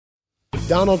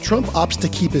Donald Trump opts to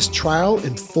keep his trial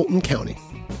in Fulton County.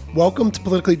 Welcome to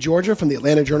Politically Georgia from the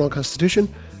Atlanta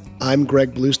Journal-Constitution. I'm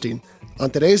Greg Bluestein. On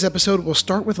today's episode, we'll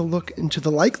start with a look into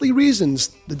the likely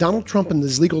reasons that Donald Trump and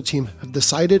his legal team have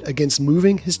decided against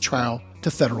moving his trial to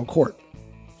federal court.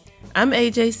 I'm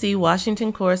AJC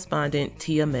Washington correspondent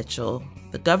Tia Mitchell.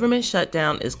 The government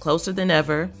shutdown is closer than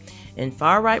ever, and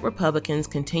far-right Republicans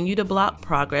continue to block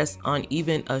progress on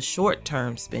even a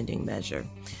short-term spending measure.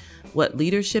 What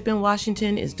leadership in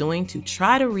Washington is doing to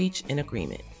try to reach an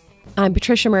agreement. I'm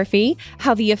Patricia Murphy.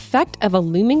 How the effect of a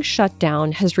looming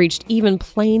shutdown has reached even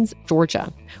Plains,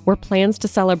 Georgia, where plans to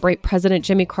celebrate President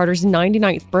Jimmy Carter's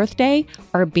 99th birthday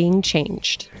are being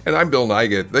changed. And I'm Bill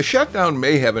Nygut. The shutdown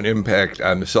may have an impact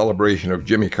on the celebration of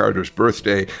Jimmy Carter's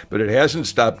birthday, but it hasn't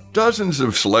stopped dozens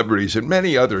of celebrities and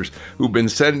many others who've been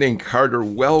sending Carter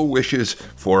well wishes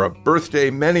for a birthday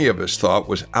many of us thought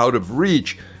was out of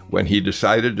reach when he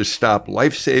decided to stop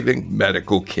life-saving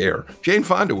medical care. Jane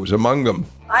Fonda was among them.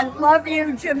 I love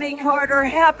you, Jimmy Carter.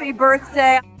 Happy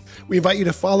birthday. We invite you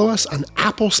to follow us on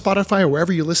Apple, Spotify, or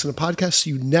wherever you listen to podcasts so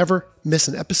you never miss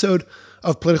an episode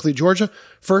of Politically Georgia.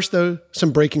 First, though,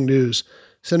 some breaking news.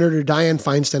 Senator Dianne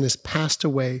Feinstein has passed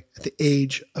away at the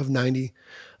age of 90.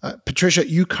 Patricia,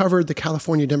 you covered the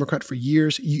California Democrat for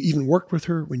years. You even worked with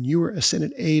her when you were a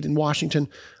Senate aide in Washington.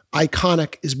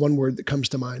 Iconic is one word that comes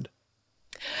to mind.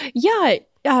 Yeah,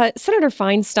 Senator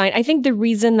Feinstein, I think the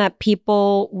reason that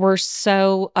people were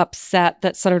so upset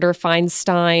that Senator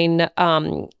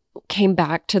Feinstein came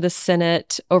back to the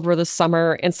Senate over the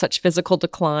summer in such physical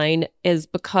decline is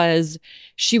because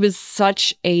she was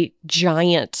such a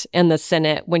giant in the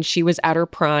Senate when she was at her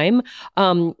prime,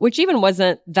 which even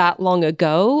wasn't that long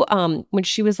ago. When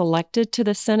she was elected to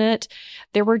the Senate,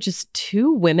 there were just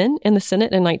two women in the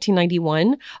Senate in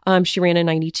 1991. She ran in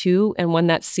 92 and won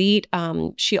that seat.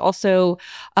 She also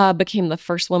became the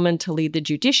first woman to lead the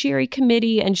Judiciary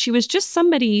Committee. And she was just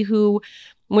somebody who,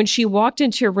 when she walked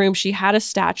into a room, she had a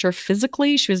stature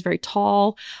physically. She was very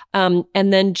tall. And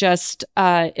then just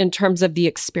in terms of the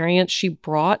experience she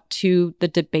brought to the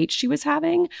debate she was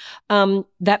having,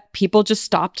 that people just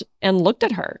stopped and looked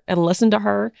at her and listened to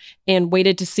her and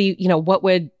waited to see, what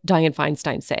would Dianne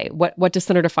Feinstein say? What does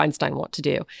Senator Feinstein want to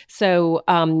do? So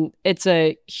it's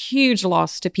a huge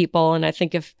loss to people. And I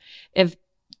think if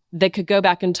they could go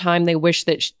back in time, they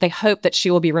hope that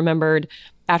she will be remembered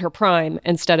at her prime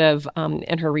instead of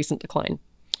in her recent decline.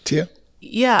 Tia?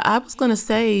 Yeah, I was going to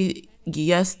say,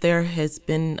 yes, there has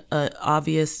been an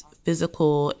obvious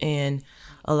physical, and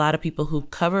a lot of people who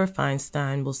cover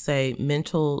Feinstein will say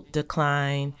mental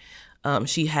decline.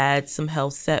 She had some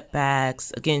health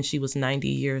setbacks. Again, she was 90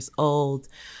 years old.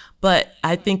 But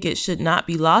I think it should not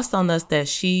be lost on us that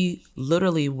she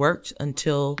literally worked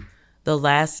until the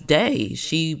last day.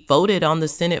 She voted on the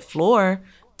Senate floor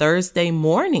Thursday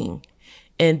morning.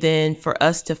 And then for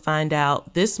us to find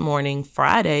out this morning,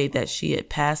 Friday, that she had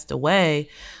passed away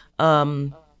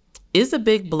is a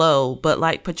big blow. But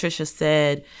like Patricia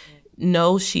said,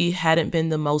 no, she hadn't been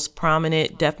the most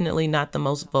prominent, definitely not the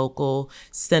most vocal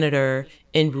senator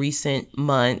in recent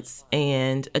months.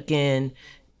 And again,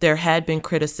 there had been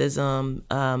criticism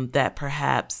that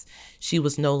perhaps she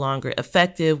was no longer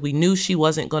effective. We knew she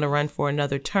wasn't going to run for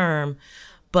another term.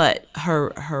 But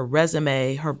her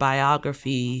resume, her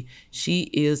biography, she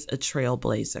is a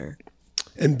trailblazer.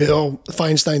 And Bill,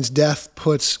 Feinstein's death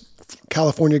puts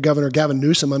California Governor Gavin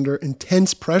Newsom under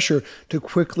intense pressure to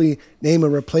quickly name a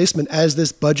replacement as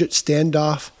this budget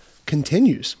standoff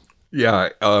continues. Yeah,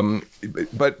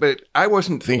 but I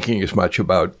wasn't thinking as much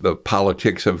about the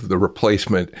politics of the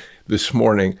replacement this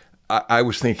morning. I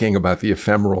was thinking about the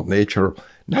ephemeral nature,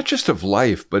 not just of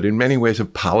life, but in many ways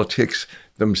of politics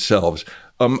themselves.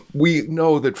 We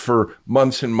know that for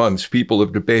months and months, people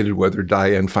have debated whether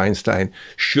Dianne Feinstein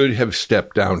should have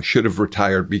stepped down, should have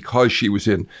retired because she was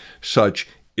in such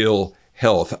ill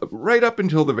health. Right up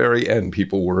until the very end,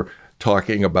 people were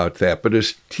talking about that. But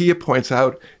as Tia points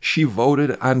out, she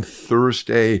voted on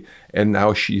Thursday and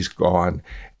now she's gone.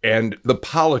 And the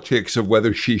politics of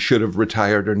whether she should have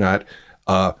retired or not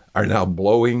are now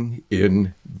blowing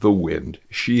in the wind.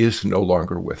 She is no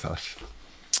longer with us.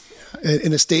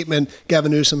 In a statement,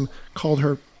 Gavin Newsom called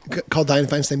Dianne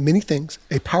Feinstein many things: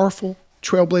 a powerful,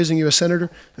 trailblazing U.S.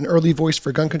 senator, an early voice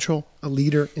for gun control, a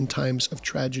leader in times of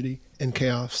tragedy and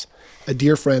chaos, a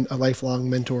dear friend, a lifelong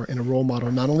mentor, and a role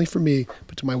model, not only for me,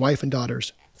 but to my wife and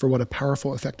daughters, for what a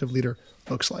powerful, effective leader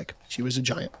looks like. She was a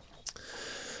giant.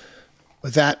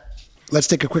 With that, let's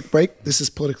take a quick break. This is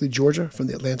Politically Georgia from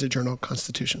the Atlanta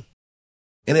Journal-Constitution.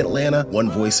 In Atlanta, one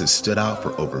voice has stood out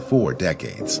for over 4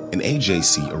 decades. An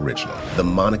AJC original, The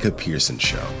Monica Pearson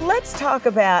Show. Let's talk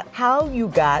about how you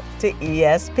got to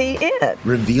ESPN.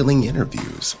 Revealing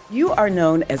interviews. You are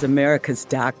known as America's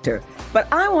doctor, but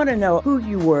I want to know who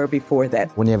you were before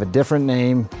that. When you have a different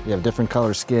name, you have different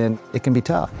color skin, it can be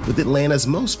tough. With Atlanta's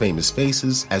most famous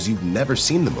faces as you've never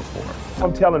seen them before.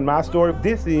 I'm telling my story.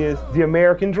 This is the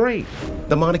American dream.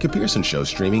 The Monica Pearson Show,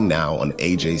 streaming now on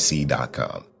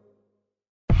AJC.com.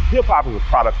 Hip-hop is a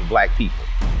product of black people.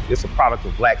 It's a product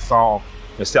of black song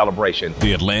and celebration.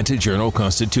 The Atlanta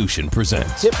Journal-Constitution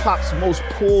presents hip-hop's most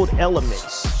pulled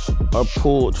elements are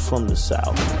pulled from the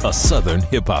South. A Southern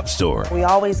hip-hop story. We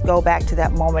always go back to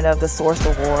that moment of the Source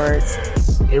Awards.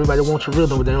 Everybody wants your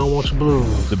rhythm, but they don't want your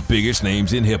blues. The biggest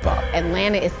names in hip-hop.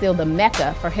 Atlanta is still the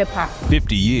mecca for hip-hop.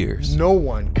 50 years. No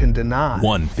one can deny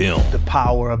one film. The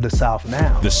power of the South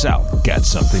now. The South got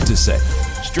something to say.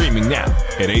 Streaming now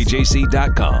at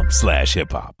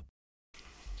ajc.com/hiphop.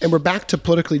 And we're back to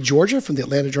Politically Georgia from the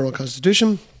Atlanta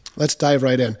Journal-Constitution. Let's dive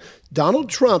right in. Donald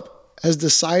Trump has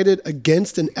decided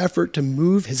against an effort to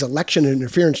move his election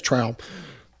interference trial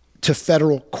to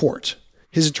federal court.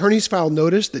 His attorneys filed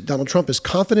notice that Donald Trump is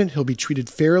confident he'll be treated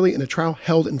fairly in a trial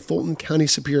held in Fulton County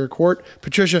Superior Court.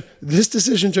 Patricia, this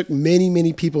decision took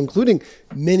many people, including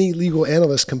many legal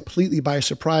analysts, completely by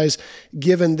surprise,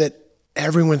 given that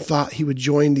everyone thought he would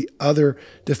join the other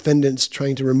defendants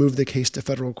trying to remove the case to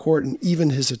federal court. And even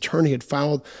his attorney had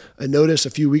filed a notice a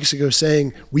few weeks ago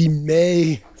saying, we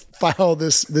may file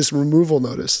this removal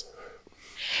notice.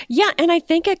 Yeah, and I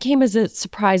think it came as a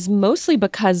surprise mostly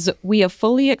because we have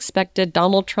fully expected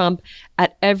Donald Trump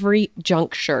at every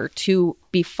juncture to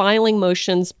be filing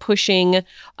motions, pushing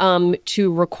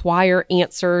to require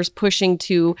answers, pushing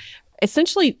to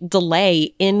essentially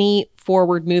delay any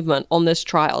forward movement on this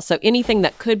trial. So anything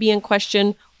that could be in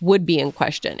question would be in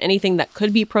question. Anything that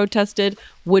could be protested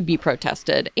would be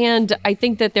protested. And I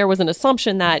think that there was an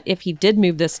assumption that if he did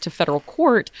move this to federal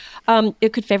court,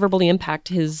 it could favorably impact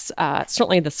his,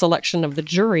 certainly the selection of the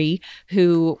jury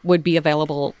who would be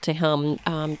available to him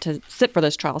to sit for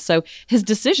this trial. So his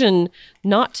decision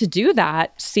not to do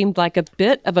that seemed like a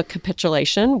bit of a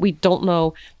capitulation. We don't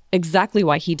know exactly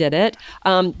why he did it.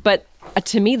 But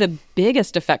to me, the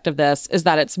biggest effect of this is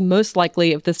that it's most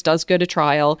likely, if this does go to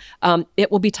trial,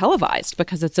 it will be televised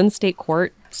because it's in state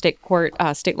court. State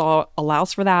law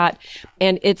allows for that.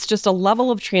 And it's just a level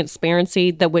of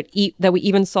transparency that we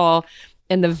even saw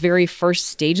in the very first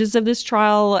stages of this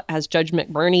trial as Judge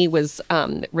McBurney was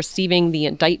receiving the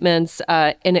indictments,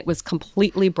 and it was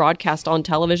completely broadcast on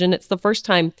television. It's the first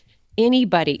time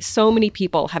so many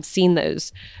people have seen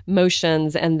those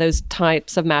motions and those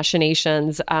types of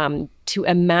machinations. To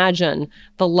imagine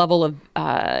the level of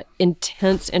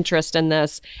intense interest in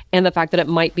this and the fact that it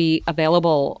might be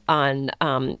available on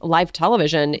live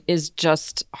television is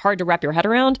just hard to wrap your head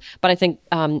around. But I think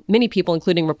many people,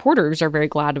 including reporters, are very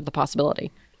glad of the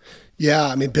possibility. Yeah,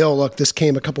 I mean, Bill, look, this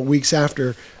came a couple weeks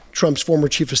after Trump's former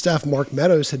chief of staff, Mark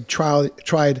Meadows, had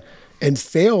tried and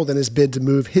failed in his bid to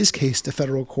move his case to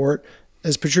federal court.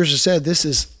 As Patricia said,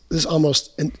 this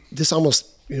almost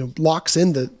locks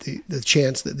in the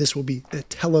chance that this will be a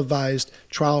televised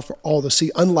trial for all to see,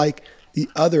 unlike the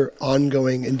other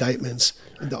ongoing indictments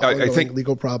and the ongoing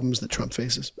legal problems that Trump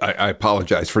faces. I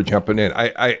apologize for jumping in.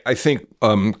 I think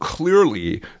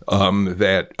clearly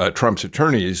that Trump's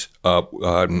attorneys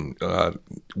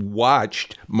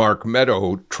watched Mark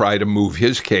Meadows try to move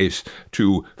his case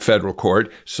to federal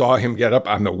court, saw him get up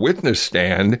on the witness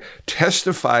stand,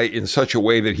 testify in such a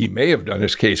way that he may have done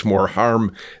his case more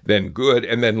harm than good,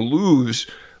 and then lose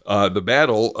the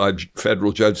battle.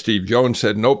 Federal Judge Steve Jones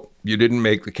said, nope, you didn't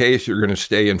make the case. You're going to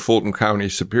stay in Fulton County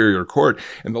Superior Court.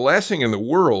 And the last thing in the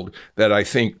world that I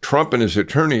think Trump and his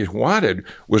attorneys wanted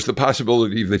was the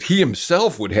possibility that he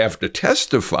himself would have to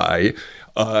testify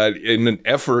in an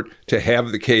effort to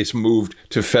have the case moved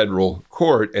to federal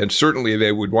court. And certainly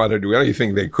they would want to do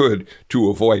anything they could to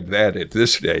avoid that at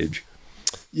this stage.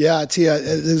 Yeah, Tia,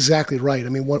 exactly right. I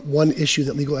mean, one issue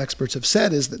that legal experts have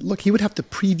said is that, look, he would have to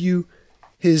preview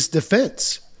his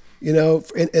defense, in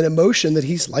a motion that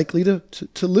he's likely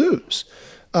to lose.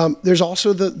 There's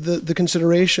also the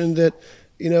consideration that,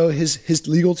 his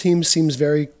legal team seems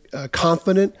very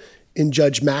confident in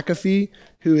Judge McAfee,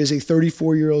 who is a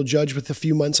 34-year-old judge with a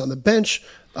few months on the bench,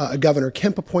 a Governor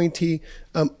Kemp appointee,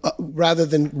 rather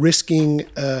than risking,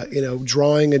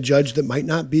 drawing a judge that might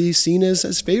not be seen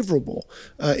as favorable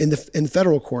in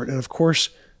federal court. And of course,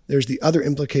 there's the other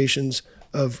implications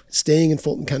of staying in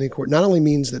Fulton County Court. Not only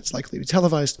means that it's likely to be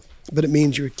televised, but it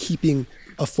means you're keeping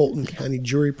a Fulton County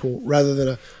jury pool rather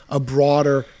than a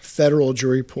broader federal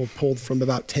jury pool pulled from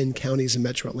about 10 counties in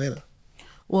metro Atlanta?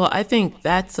 Well, I think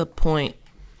that's a point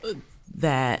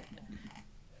that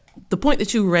the point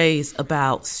that you raise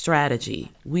about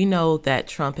strategy. We know that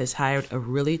Trump has hired a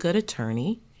really good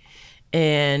attorney,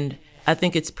 and I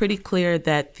think it's pretty clear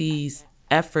that these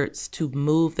efforts to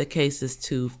move the cases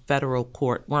to federal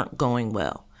court weren't going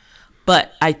well.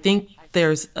 But I think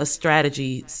there's a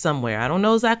strategy somewhere. I don't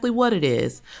know exactly what it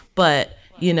is, but,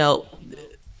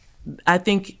 I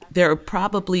think they're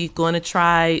probably going to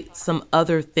try some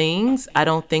other things. I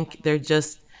don't think they're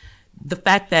just the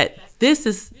fact that this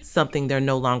is something they're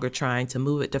no longer trying to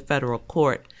move it to federal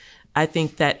court. I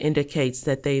think that indicates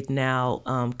that they've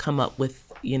now come up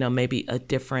with, maybe a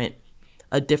different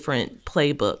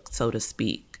playbook, so to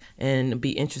speak, and it'd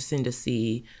be interesting to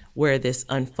see where this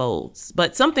unfolds.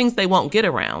 But some things they won't get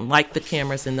around, like the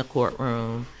cameras in the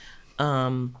courtroom.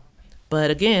 But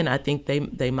again, I think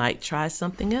they might try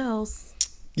something else.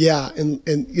 Yeah, and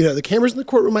the cameras in the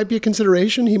courtroom might be a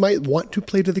consideration. He might want to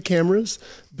play to the cameras,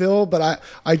 Bill, but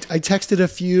I texted a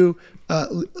few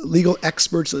legal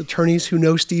experts, attorneys who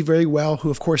know Steve very well, who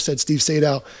of course said Steve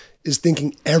Sadow is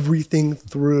thinking everything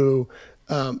through.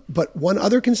 But one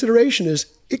other consideration is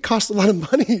it costs a lot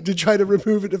of money to try to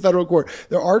remove it to federal court.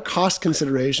 There are cost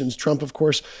considerations. Trump, of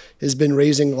course, has been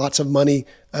raising lots of money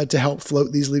to help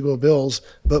float these legal bills.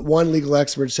 But one legal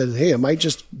expert said, hey, it might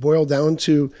just boil down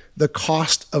to the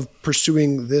cost of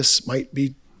pursuing this might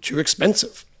be too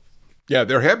expensive. Yeah,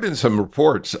 there have been some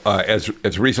reports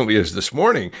as recently as this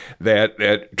morning that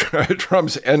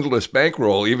Trump's endless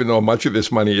bankroll, even though much of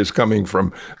this money is coming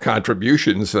from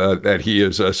contributions that he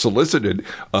has solicited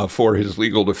for his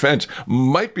legal defense,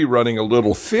 might be running a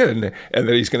little thin, and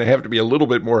that he's going to have to be a little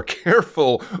bit more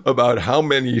careful about how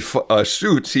many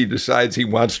suits he decides he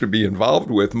wants to be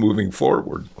involved with moving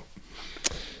forward.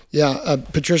 Yeah,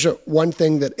 Patricia, one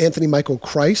thing that Anthony Michael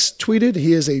Christ tweeted,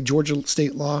 he is a Georgia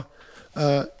State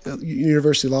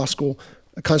University Law School,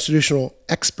 a constitutional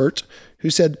expert, who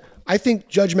said, I think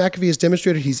Judge McAfee has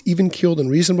demonstrated he's even-keeled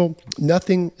and reasonable.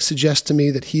 Nothing suggests to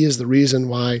me that he is the reason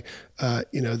why,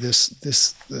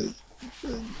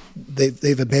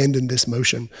 they've abandoned this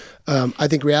motion. I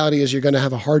think reality is you're going to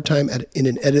have a hard time in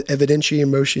an evidentiary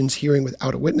motions hearing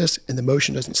without a witness, and the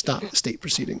motion doesn't stop the state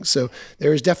proceedings. So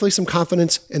there is definitely some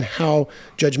confidence in how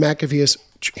Judge McAfee has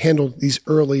handled these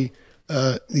early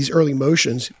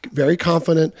motions. Very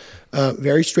confident,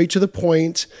 very straight to the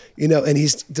point, and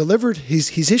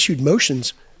he's issued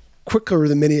motions quicker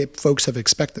than many folks have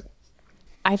expected.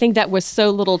 I think that with so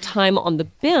little time on the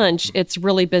bench, it's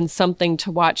really been something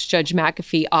to watch Judge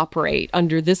McAfee operate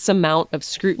under this amount of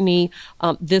scrutiny,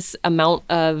 this amount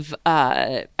of,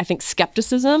 I think,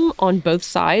 skepticism on both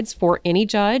sides for any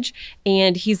judge.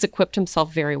 And he's equipped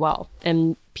himself very well.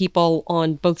 And people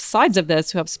on both sides of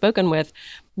this who I've spoken with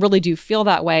really do feel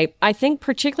that way. I think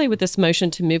particularly with this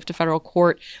motion to move to federal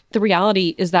court, the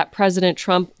reality is that President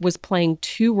Trump was playing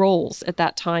two roles at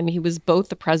that time. He was both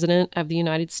the president of the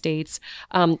United States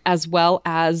as well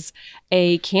as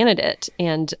a candidate.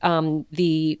 And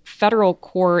the federal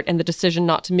court and the decision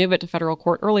not to move it to federal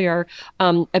court earlier,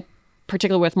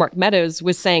 particularly with Mark Meadows,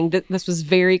 was saying that this was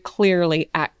very clearly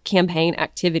campaign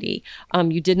activity.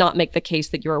 You did not make the case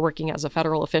that you were working as a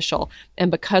federal official. And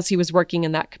because he was working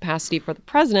in that capacity for the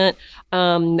president,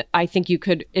 I think you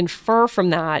could infer from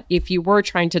that, if you were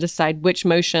trying to decide which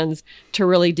motions to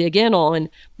really dig in on,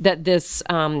 that this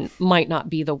might not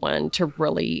be the one to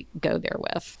really go there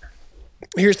with.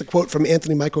 Here's the quote from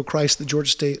Anthony Michael Christ, the Georgia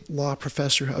State law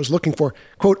professor I was looking for.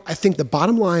 Quote, I think the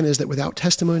bottom line is that without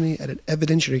testimony at an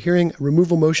evidentiary hearing, a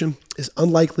removal motion is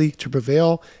unlikely to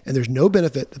prevail, and there's no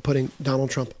benefit to putting Donald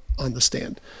Trump on the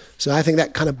stand. So I think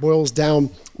that kind of boils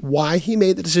down why he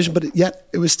made the decision, but yet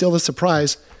it was still a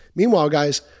surprise. Meanwhile,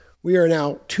 guys, we are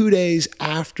now 2 days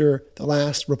after the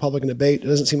last Republican debate. It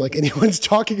doesn't seem like anyone's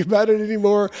talking about it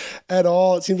anymore at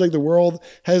all. It seems like the world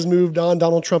has moved on.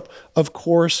 Donald Trump, of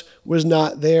course, was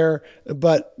not there.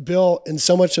 But Bill, in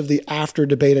so much of the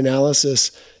after-debate analysis,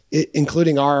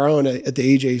 including our own at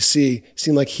the AJC,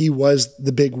 seemed like he was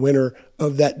the big winner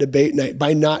of that debate night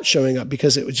by not showing up,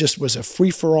 because it was a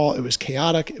free-for-all. It was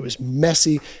chaotic. It was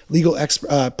messy.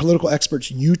 Political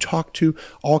experts you talked to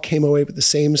all came away with the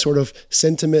same sort of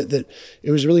sentiment that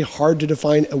it was really hard to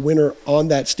define a winner on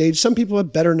that stage. Some people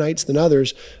had better nights than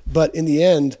others, but in the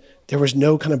end, there was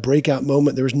no kind of breakout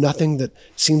moment. There was nothing that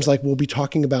seems like we'll be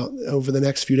talking about over the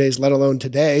next few days, let alone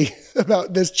today,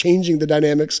 about this changing the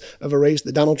dynamics of a race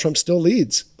that Donald Trump still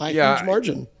leads by a huge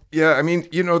margin. Yeah, I mean,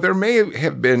 there may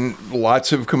have been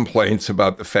lots of complaints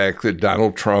about the fact that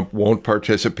Donald Trump won't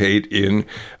participate in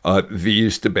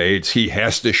these debates. He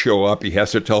has to show up. He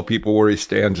has to tell people where he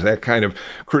stands, that kind of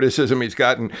criticism he's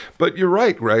gotten. But you're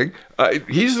right, Greg.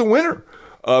 He's the winner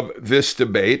of this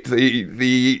debate.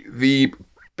 The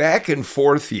back and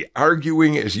forth, the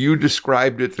arguing, as you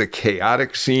described it, the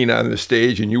chaotic scene on the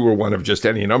stage, and you were one of just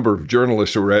any number of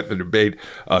journalists who were at the debate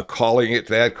calling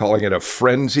it a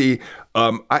frenzy.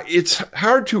 It's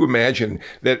hard to imagine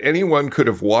that anyone could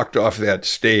have walked off that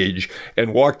stage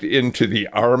and walked into the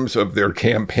arms of their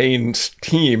campaign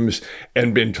teams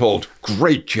and been told,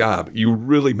 "Great job, you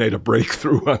really made a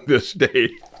breakthrough on this day."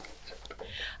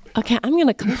 Okay, I'm going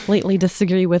to completely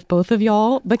disagree with both of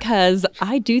y'all because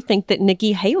I do think that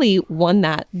Nikki Haley won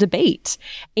that debate.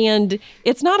 And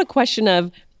it's not a question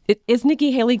of, is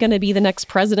Nikki Haley going to be the next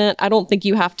president? I don't think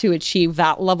you have to achieve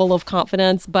that level of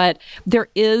confidence, but there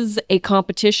is a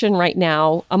competition right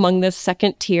now among this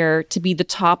second tier to be the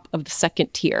top of the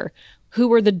second tier.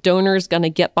 Who are the donors going to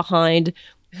get behind?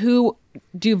 Who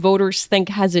do voters think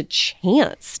has a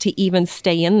chance to even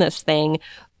stay in this thing?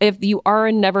 If you are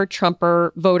a never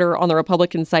Trumper voter on the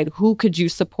Republican side, who could you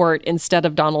support instead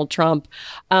of Donald Trump?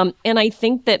 And I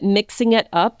think that mixing it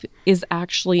up is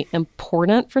actually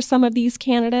important for some of these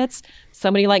candidates.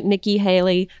 Somebody like Nikki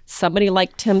Haley, somebody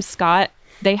like Tim Scott,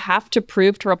 they have to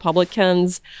prove to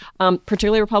Republicans,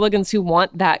 particularly Republicans who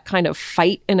want that kind of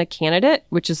fight in a candidate,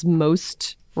 which is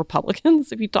most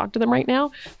Republicans, if you talk to them right now.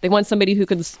 They want somebody who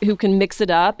can mix it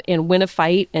up and win a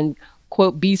fight and,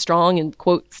 quote, be strong and,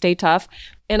 quote, stay tough.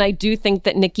 And I do think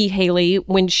that Nikki Haley,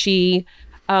 when she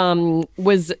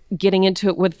was getting into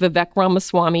it with Vivek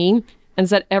Ramaswamy and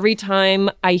said, "Every time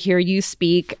I hear you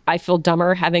speak, I feel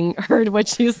dumber having heard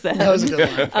what you said." That was a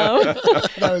good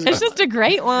line. It's just a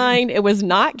great line. It was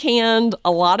not canned.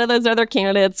 A lot of those other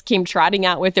candidates came trotting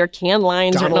out with their canned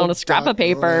lines written on a scrap of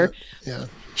paper. Yeah.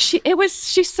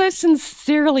 She so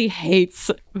sincerely hates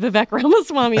Vivek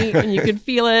Ramaswamy, and you could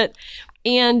feel it.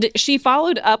 And she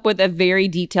followed up with a very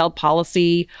detailed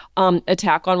policy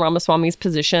attack on Ramaswamy's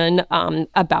position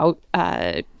about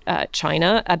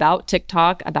China, about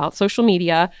TikTok, about social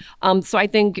media. So I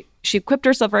think she equipped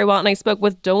herself very well. And I spoke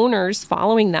with donors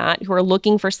following that who are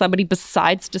looking for somebody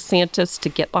besides DeSantis to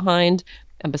get behind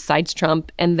and besides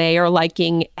Trump. And they are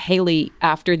liking Haley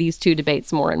after these two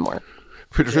debates more and more.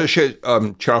 Patricia,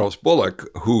 Charles Bullock,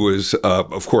 who is,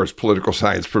 of course, political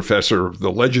science professor, the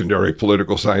legendary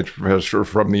political science professor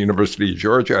from the University of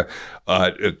Georgia,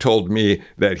 told me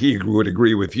that he would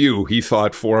agree with you. He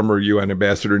thought former UN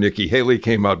Ambassador Nikki Haley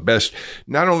came out best,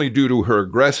 not only due to her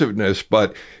aggressiveness,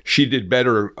 but she did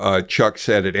better, Chuck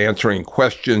said, at answering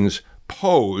questions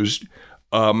posed.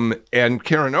 And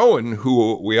Karen Owen,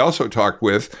 who we also talked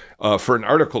with for an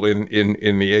article in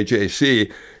the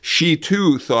AJC, she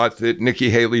too thought that Nikki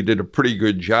Haley did a pretty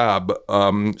good job,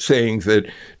 saying that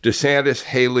DeSantis,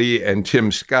 Haley, and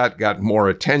Tim Scott got more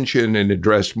attention and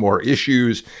addressed more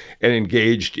issues and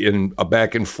engaged in a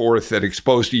back and forth that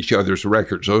exposed each other's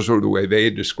records. Those were the way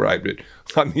they described it.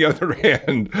 On the other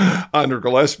hand, Honor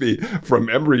Gillespie from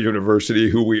Emory University,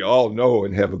 who we all know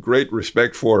and have a great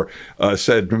respect for,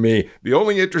 said to me, "The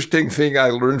only interesting thing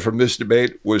I learned from this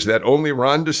debate was that only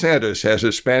Ron DeSantis has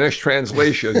a Spanish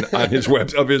translation on his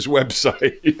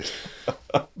website."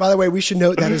 By the way, we should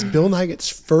note that is Bill Nighat's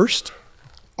first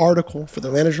article for the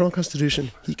Atlanta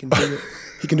Journal-Constitution. He can do it.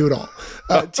 He can do it all.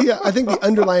 Tia, I think the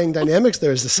underlying dynamics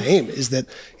there is the same, is that,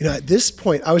 at this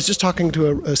point, I was just talking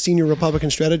to a senior Republican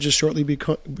strategist shortly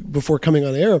before coming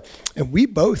on air, and we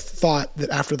both thought that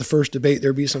after the first debate,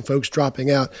 there'd be some folks dropping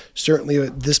out. Certainly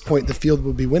at this point, the field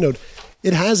would be winnowed.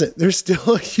 It hasn't. There's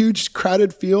still a huge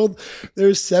crowded field.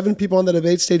 There's 7 people on the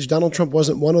debate stage. Donald Trump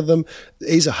wasn't one of them.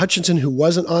 Asa Hutchinson, who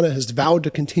wasn't on it, has vowed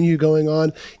to continue going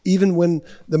on. Even when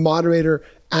the moderator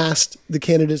asked the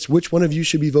candidates which one of you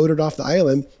should be voted off the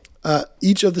island,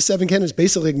 each of the 7 candidates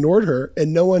basically ignored her,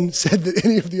 and no one said that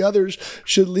any of the others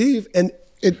should leave. And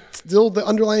the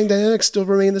underlying dynamics still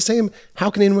remain the same.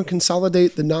 How can anyone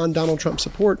consolidate the non-Donald Trump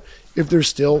support if there's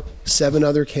still 7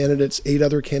 other candidates, 8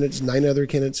 other candidates, 9 other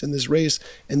candidates in this race,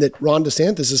 and that Ron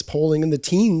DeSantis is polling in the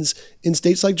teens in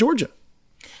states like Georgia?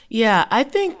 Yeah, I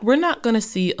think we're not going to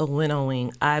see a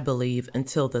winnowing, I believe,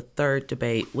 until the third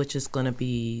debate, which is going to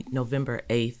be November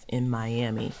 8th in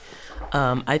Miami.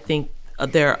 I think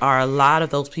there are a lot of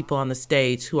those people on the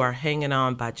stage who are hanging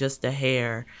on by just a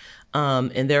hair,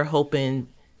 and they're hoping,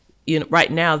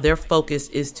 right now their focus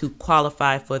is to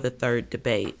qualify for the third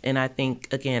debate. And I think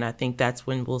that's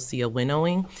when we'll see a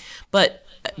winnowing. But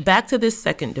back to this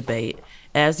second debate.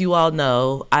 As you all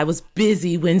know, I was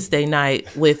busy Wednesday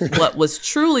night with what was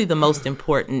truly the most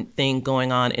important thing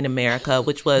going on in America,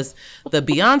 which was the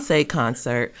Beyonce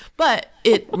concert. But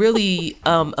it really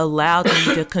allowed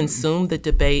me to consume the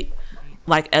debate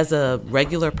like as a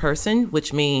regular person,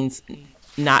 which means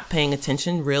not paying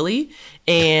attention really.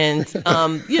 And,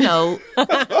 and,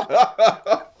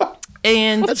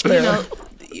 that's fair.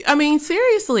 I mean,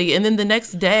 seriously. And then the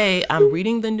next day, I'm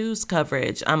reading the news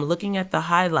coverage. I'm looking at the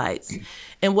highlights.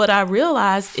 And what I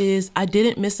realized is I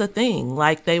didn't miss a thing.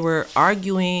 Like, they were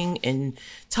arguing and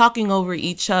talking over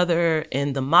each other,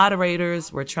 and the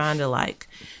moderators were trying to, like,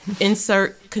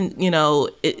 insert,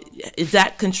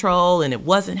 exact control, and it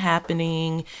wasn't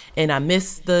happening. And I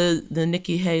missed the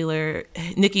Nikki Haley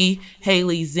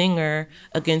zinger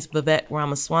against Vivek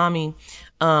Ramaswamy.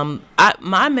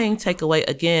 My main takeaway,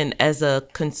 again, as a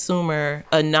consumer,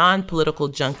 a non-political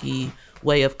junkie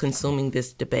way of consuming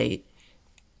this debate,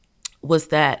 was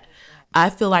that I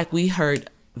feel like we heard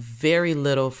very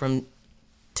little from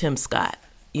Tim Scott.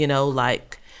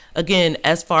 Again,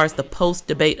 as far as the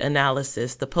post-debate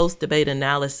analysis,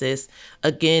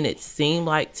 again, it seemed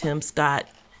like Tim Scott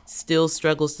still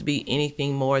struggles to be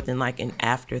anything more than like an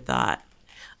afterthought.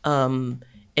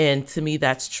 And to me,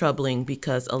 that's troubling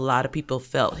because a lot of people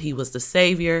felt he was the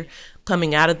savior.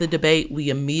 Coming out of the debate, we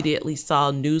immediately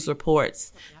saw news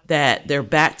reports that they're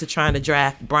back to trying to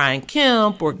draft Brian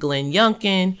Kemp or Glenn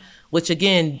Youngkin, which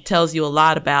again tells you a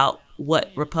lot about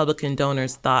what Republican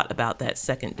donors thought about that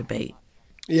second debate.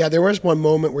 Yeah, there was one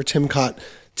moment where Tim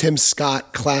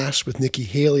Scott clashed with Nikki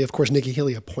Haley. Of course, Nikki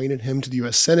Haley appointed him to the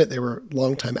U.S. Senate. They were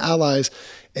longtime allies,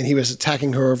 and he was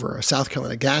attacking her over a South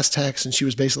Carolina gas tax, and she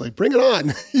was basically like, bring it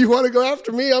on. You want to go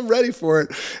after me? I'm ready for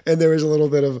it. And there was a little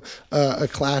bit of a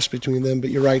clash between them. But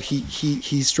you're right,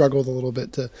 he struggled a little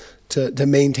bit to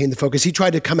maintain the focus. He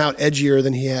tried to come out edgier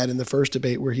than he had in the first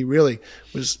debate, where he really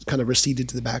was kind of receded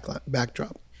to the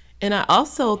backdrop. And I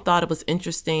also thought it was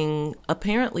interesting,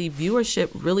 apparently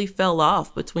viewership really fell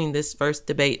off between this first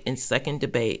debate and second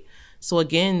debate. So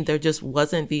again, there just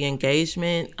wasn't the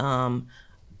engagement.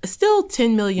 Still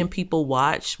 10 million people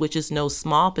watched, which is no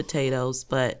small potatoes,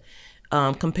 but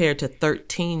compared to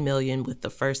 13 million with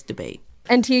the first debate.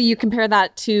 And Tia, you compare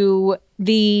that to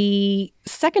the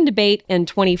second debate in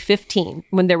 2015,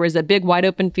 when there was a big wide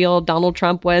open field. Donald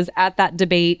Trump was at that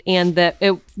debate, and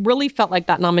it really felt like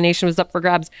that nomination was up for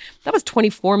grabs. That was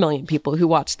 24 million people who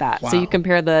watched that. Wow. So you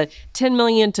compare the 10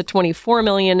 million to 24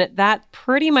 million, that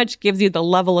pretty much gives you the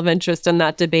level of interest in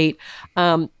that debate.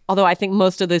 Although I think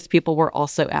most of those people were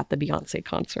also at the Beyonce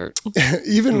concert.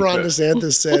 Even Ron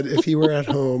DeSantis said if he were at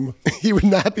home, he would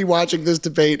not be watching this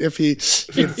debate if he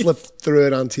had flipped through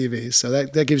it on TV. So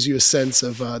that gives you a sense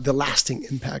of the lasting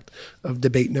impact of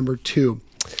debate number 2.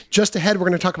 Just ahead, we're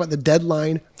going to talk about the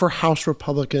deadline for House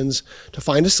Republicans to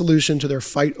find a solution to their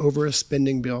fight over a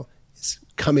spending bill. It's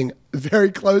coming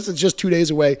very close. It's just 2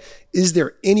 days away. Is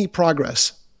there any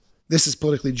progress? This is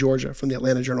Politically Georgia from the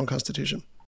Atlanta Journal-Constitution.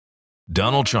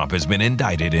 Donald Trump has been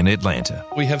indicted in Atlanta.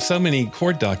 We have so many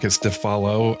court dockets to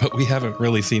follow, but we haven't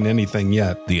really seen anything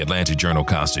yet. The Atlanta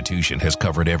Journal-Constitution has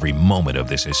covered every moment of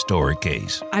this historic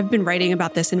case. I've been writing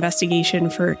about this investigation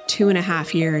for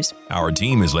 2.5 years. Our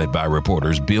team is led by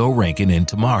reporters Bill Rankin and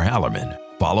Tamar Hallerman.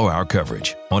 Follow our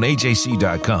coverage on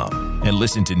AJC.com and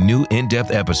listen to new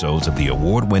in-depth episodes of the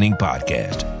award-winning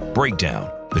podcast, Breakdown,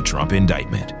 the Trump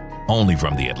Indictment, only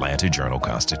from the Atlanta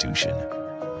Journal-Constitution.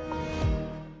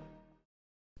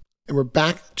 And we're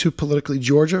back to Politically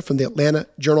Georgia from the Atlanta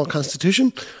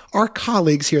Journal-Constitution. Our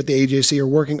colleagues here at the AJC are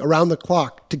working around the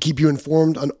clock to keep you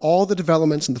informed on all the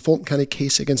developments in the Fulton County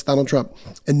case against Donald Trump.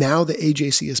 And now the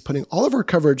AJC is putting all of our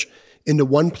coverage into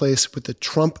one place with the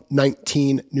Trump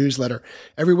 19 newsletter.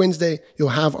 Every Wednesday, you'll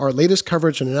have our latest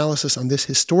coverage and analysis on this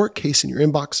historic case in your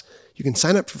inbox. You can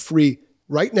sign up for free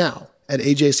right now at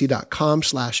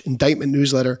ajc.com/indictment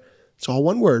newsletter. It's all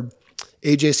one word.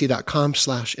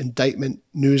 ajc.com/indictment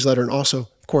newsletter. And also,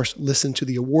 of course, listen to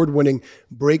the award-winning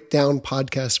Breakdown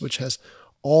podcast, which has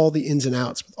all the ins and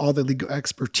outs, with all the legal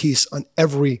expertise on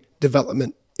every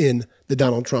development in the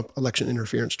Donald Trump election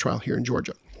interference trial here in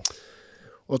Georgia.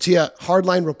 Well, Tia,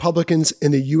 hardline Republicans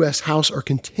in the U.S. House are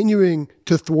continuing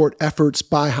to thwart efforts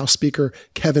by House Speaker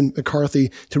Kevin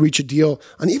McCarthy to reach a deal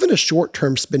on even a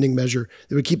short-term spending measure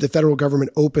that would keep the federal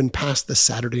government open past the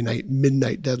Saturday night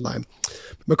midnight deadline.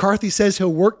 McCarthy says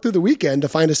he'll work through the weekend to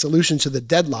find a solution to the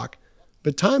deadlock,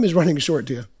 but time is running short,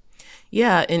 Tia.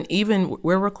 Yeah, and even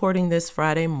we're recording this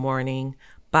Friday morning.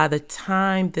 By the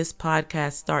time this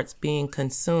podcast starts being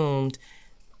consumed,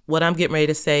 what I'm getting ready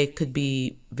to say could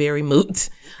be very moot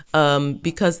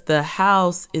because the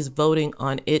House is voting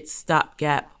on its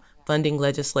stopgap funding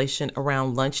legislation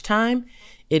around lunchtime.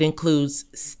 It includes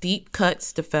steep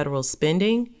cuts to federal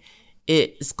spending.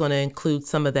 It is going to include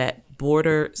some of that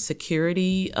border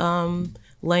security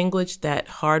language that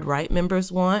hard right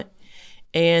members want.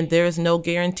 And there is no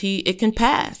guarantee it can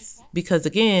pass because,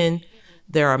 again,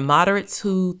 there are moderates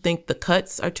who think the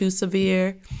cuts are too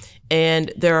severe.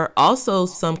 And there are also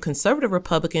some conservative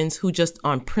Republicans who just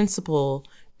on principle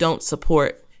don't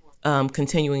support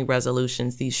continuing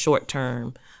resolutions, these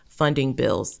short-term funding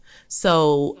bills.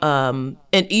 So,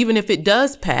 and even if it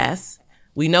does pass,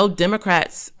 we know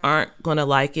Democrats aren't going to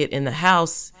like it in the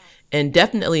House and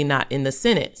definitely not in the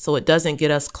Senate. So it doesn't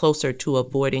get us closer to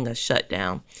avoiding a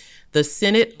shutdown. The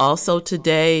Senate also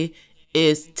today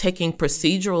is taking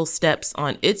procedural steps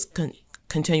on its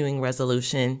continuing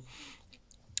resolution,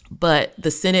 but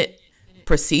the Senate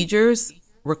procedures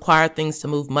require things to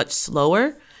move much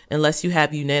slower unless you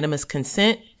have unanimous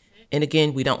consent. And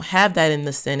again, we don't have that in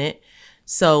the Senate.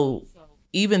 So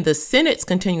even the Senate's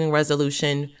continuing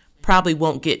resolution probably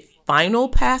won't get final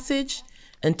passage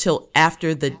until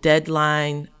after the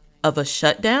deadline of a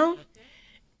shutdown.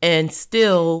 And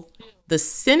still, the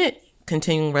Senate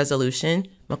continuing resolution,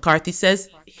 McCarthy says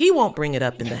he won't bring it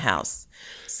up in the House.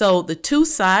 So the two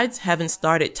sides haven't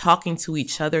started talking to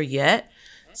each other yet.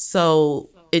 So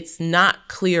it's not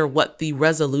clear what the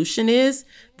resolution is.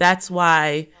 That's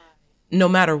why no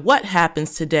matter what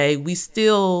happens today, we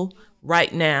still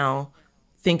right now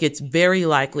think it's very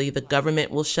likely the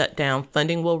government will shut down,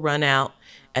 funding will run out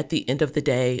at the end of the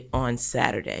day on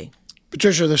Saturday.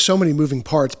 Patricia, there's so many moving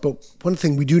parts, but one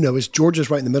thing we do know is Georgia's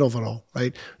right in the middle of it all,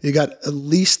 right? You got at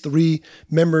least 3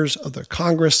 members of the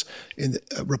Congress, and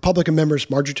Republican members,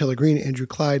 Marjorie Taylor Greene, Andrew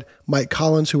Clyde, Mike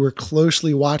Collins, who are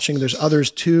closely watching. There's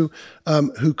others too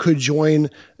who could join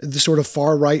the sort of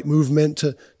far right movement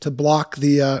to block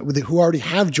who already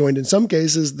have joined in some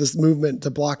cases this movement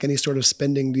to block any sort of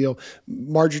spending deal.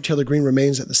 Marjorie Taylor Greene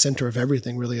remains at the center of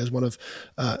everything, really, as one of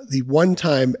the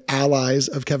one-time allies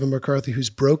of Kevin McCarthy who's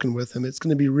broken with him. It's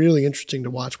going to be really interesting to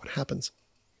watch what happens.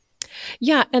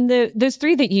 Yeah, and those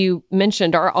 3 that you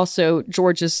mentioned are also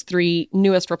Georgia's 3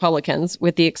 newest Republicans,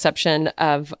 with the exception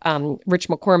of Rich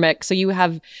McCormick. So you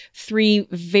have 3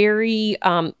 very,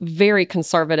 very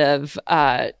conservative,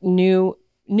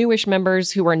 newish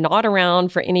members who were not around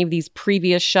for any of these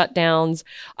previous shutdowns.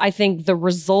 I think the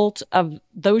result of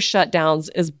those shutdowns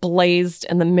is blazed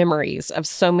in the memories of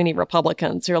so many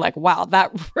Republicans who are like, wow,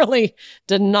 that really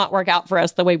did not work out for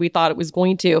us the way we thought it was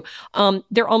going to.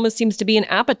 There almost seems to be an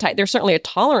appetite. There's certainly a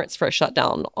tolerance for a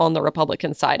shutdown on the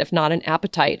Republican side, if not an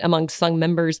appetite among some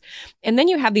members. And then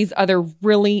you have these other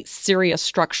really serious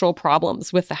structural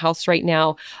problems with the House right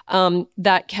now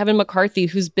that Kevin McCarthy,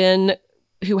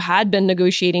 who had been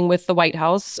negotiating with the White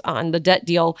House on the debt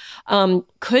deal,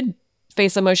 could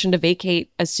face a motion to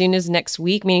vacate as soon as next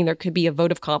week, meaning there could be a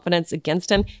vote of confidence against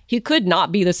him. He could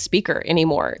not be the speaker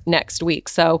anymore next week.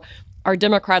 So are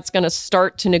Democrats going to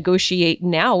start to negotiate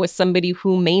now with somebody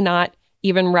who may not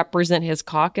even represent his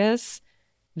caucus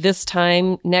this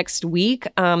time next week?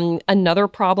 Another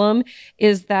problem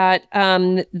is that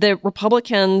the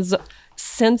Republicans,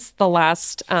 since the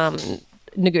last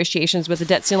negotiations with the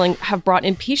debt ceiling, have brought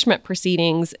impeachment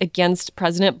proceedings against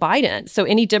President Biden. So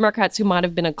any Democrats who might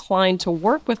have been inclined to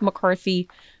work with McCarthy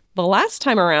the last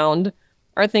time around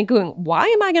are thinking, why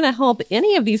am I going to help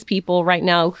any of these people right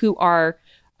now who are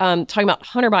talking about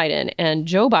Hunter Biden and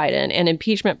Joe Biden and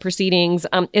impeachment proceedings?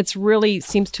 It's really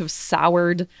seems to have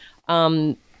soured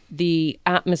the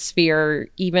atmosphere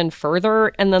even further.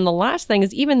 And then the last thing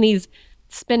is even these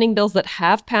spending bills that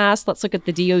have passed. Let's look at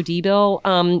the DOD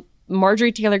bill.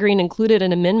 Marjorie Taylor Greene included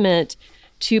an amendment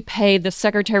to pay the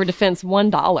Secretary of Defense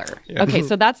 $1. Yeah. Okay,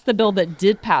 so that's the bill that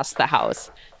did pass the House.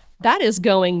 That is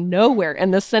going nowhere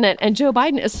in the Senate, and Joe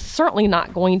Biden is certainly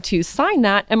not going to sign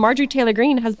that. And Marjorie Taylor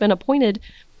Greene has been appointed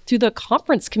to the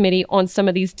conference committee on some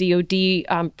of these DOD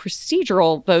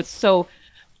procedural votes. So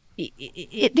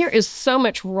there is so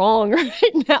much wrong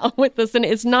right now with the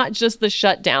Senate. It's not just the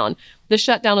shutdown. The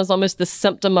shutdown is almost the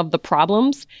symptom of the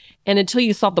problems. And until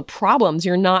you solve the problems,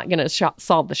 you're not going to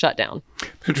solve the shutdown.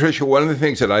 Patricia, one of the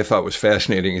things that I thought was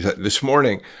fascinating is that this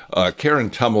morning,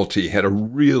 Karen Tumulty had a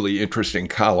really interesting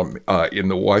column in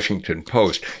the Washington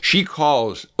Post. She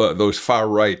calls those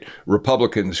far-right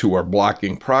Republicans who are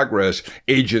blocking progress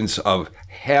agents of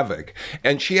havoc.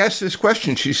 And she asks this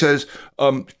question. She says,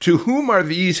 to whom are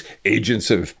these agents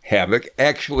of havoc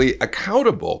actually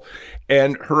accountable?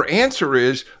 And her answer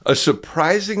is a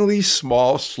surprisingly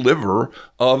small sliver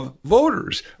of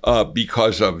voters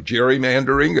because of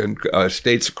gerrymandering in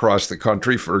states across the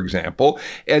country, for example.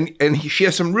 And she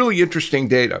has some really interesting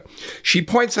data. She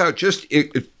points out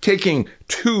taking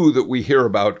two that we hear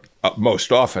about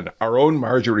most often, our own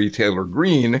Marjorie Taylor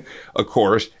Greene, of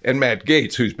course, and Matt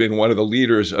Gaetz, who's been one of the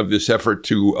leaders of this effort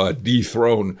to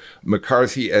dethrone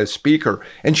McCarthy as Speaker.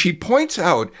 And she points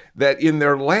out that in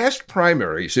their last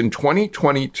primaries in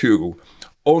 2022,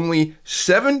 only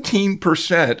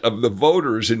 17% of the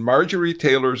voters in Marjorie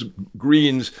Taylor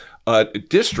Greene's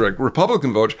district,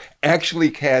 Republican voters, actually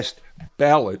cast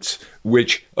ballots,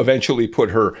 which eventually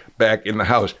put her back in the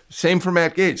House. Same for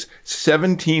Matt Gaetz.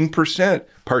 17%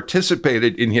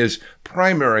 participated in his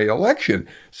primary election.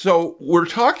 So we're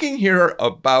talking here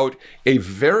about a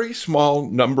very small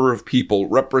number of people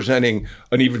representing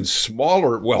an even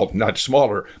smaller, well, not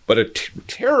smaller, but a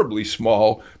terribly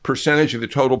small percentage of the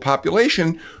total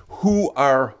population who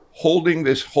are holding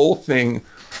this whole thing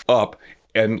up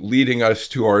and leading us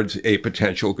towards a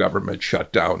potential government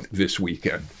shutdown this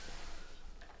weekend.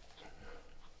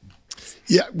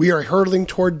 Yeah, we are hurtling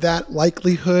toward that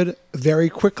likelihood very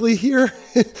quickly here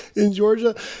in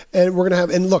Georgia. And we're going to have,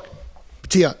 and look,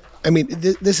 Tia, I mean,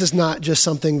 this is not just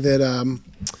something that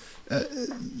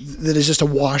that is just a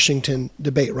Washington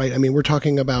debate, right? I mean, we're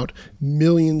talking about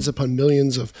millions upon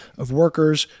millions of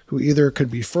workers who either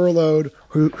could be furloughed,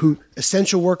 who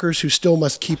essential workers who still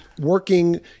must keep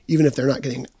working, even if they're not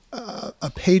getting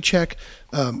a paycheck,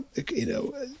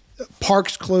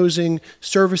 parks closing,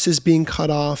 services being cut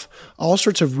off, all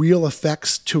sorts of real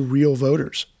effects to real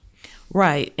voters.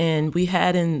 Right. And we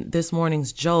had in this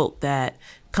morning's joke that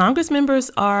Congress members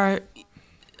are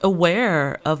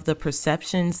aware of the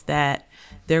perceptions that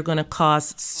they're going to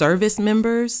cause service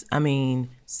members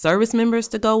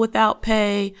to go without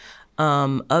pay,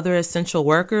 other essential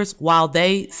workers, while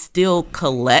they still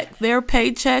collect their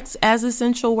paychecks as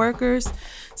essential workers.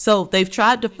 So they've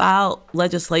tried to file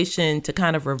legislation to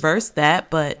kind of reverse that,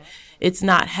 but it's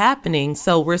not happening.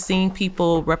 So we're seeing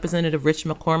people, Representative Rich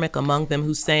McCormick among them,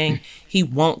 who's saying he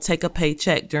won't take a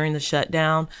paycheck during the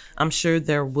shutdown. I'm sure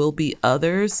there will be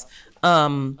others.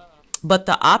 But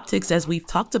the optics, as we've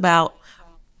talked about,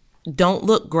 don't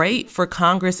look great for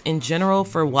Congress in general,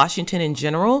 for Washington in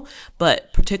general,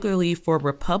 but particularly for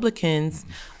Republicans.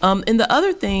 And the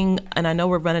other thing, and I know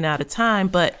we're running out of time,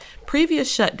 but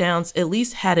previous shutdowns at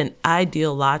least had an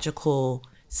ideological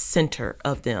center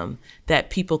of them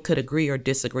that people could agree or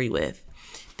disagree with.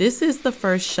 This is the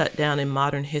first shutdown in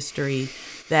modern history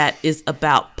that is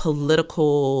about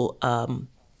political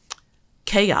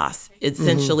chaos.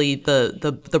 Essentially,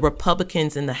 the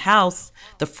Republicans in the House,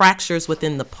 the fractures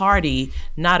within the party,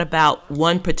 not about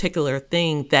one particular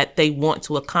thing that they want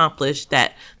to accomplish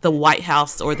that the White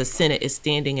House or the Senate is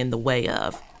standing in the way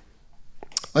of.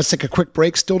 Let's take a quick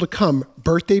break. Still to come,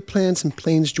 birthday plans in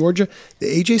Plains, Georgia. The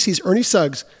AJC's Ernie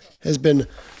Suggs has been in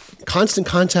constant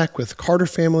contact with Carter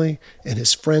family and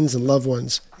his friends and loved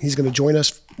ones. He's going to join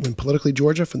us when Politically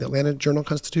Georgia from the Atlanta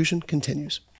Journal-Constitution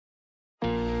continues.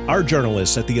 Our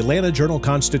journalists at the Atlanta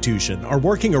Journal-Constitution are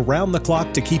working around the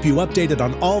clock to keep you updated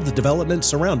on all the developments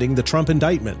surrounding the Trump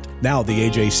indictment. Now the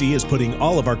AJC is putting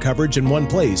all of our coverage in one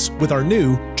place with our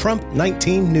new Trump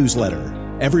 19 newsletter.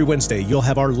 Every Wednesday, you'll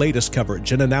have our latest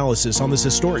coverage and analysis on this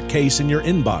historic case in your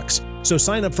inbox. So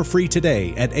sign up for free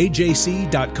today at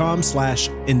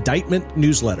ajc.com/indictment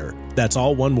newsletter. That's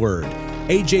all one word.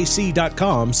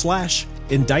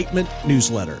 ajc.com/indictment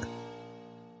newsletter.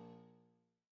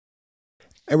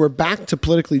 And we're back to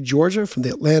Politically Georgia from the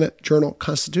Atlanta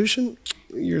Journal-Constitution.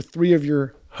 Three of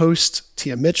your hosts,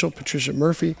 Tia Mitchell, Patricia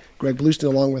Murphy, Greg Bluestein,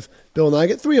 along with Bill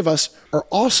Nigut. Three of us are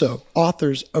also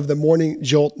authors of the Morning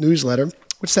Jolt newsletter,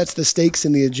 which sets the stakes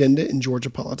in the agenda in Georgia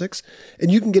politics. And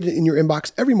you can get it in your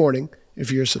inbox every morning if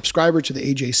you're a subscriber to the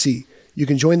AJC. You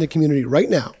can join the community right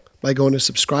now by going to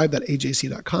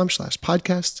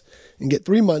subscribe.ajc.com/podcasts and get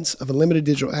 3 months of unlimited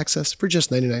digital access for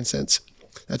just 99 cents.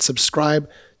 That's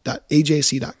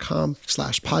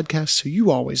subscribe.ajc.com/podcast so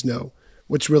you always know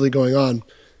what's really going on.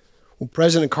 Well,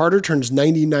 President Carter turns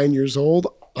 99 years old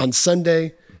on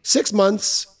Sunday, 6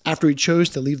 months after he chose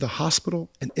to leave the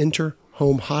hospital and enter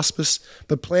home hospice.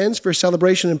 But plans for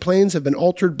celebration in Plains have been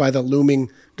altered by the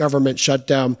looming government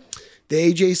shutdown. The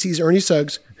AJC's Ernie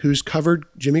Suggs, who's covered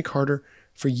Jimmy Carter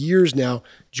for years now,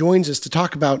 joins us to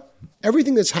talk about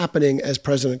everything that's happening as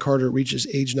President Carter reaches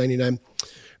age 99.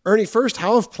 Ernie, first,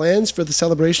 how have plans for the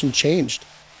celebration changed?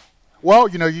 Well,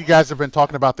 you guys have been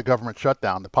talking about the government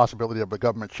shutdown, the possibility of a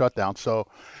government shutdown. So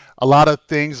a lot of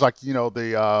things like,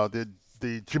 the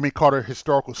The Jimmy Carter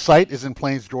Historical Site is in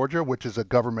Plains, Georgia, which is a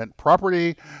government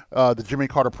property. The Jimmy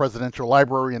Carter Presidential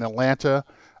Library in Atlanta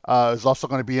is also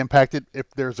going to be impacted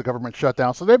if there's a government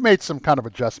shutdown. So they've made some kind of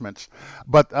adjustments.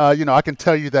 But, I can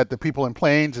tell you that the people in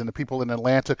Plains and the people in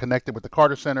Atlanta connected with the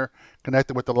Carter Center,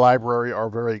 connected with the library, are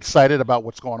very excited about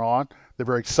what's going on. They're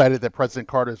very excited that President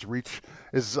Carter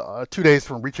is 2 days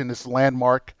from reaching this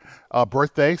landmark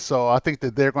birthday. So I think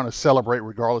that they're going to celebrate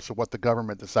regardless of what the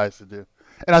government decides to do.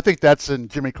 And I think that's in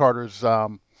Jimmy Carter's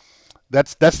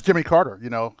that's Jimmy Carter,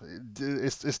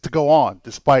 it's to go on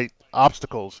despite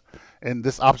obstacles. And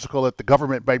this obstacle that the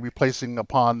government may be placing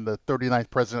upon the 39th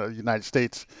president of the United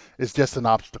States is just an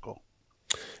obstacle.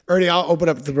 Ernie, I'll open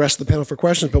up the rest of the panel for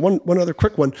questions, but one other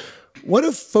quick one. What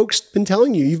have folks been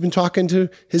telling you? You've been talking to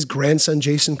his grandson,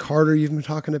 Jason Carter. You've been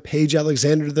talking to Paige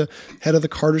Alexander, the head of the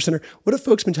Carter Center. What have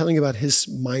folks been telling you about his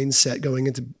mindset going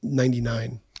into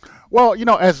 99? Well,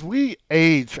 as we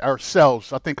age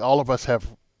ourselves, I think all of us have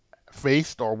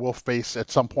faced or will face at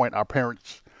some point our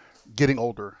parents getting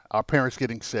older, our parents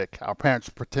getting sick, our parents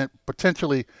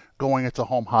potentially going into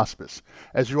home hospice.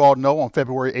 As you all know, on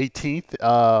February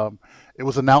 18th, it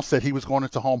was announced that he was going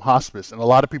into home hospice. And a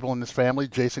lot of people in this family,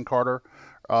 Jason Carter,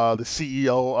 the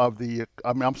CEO of the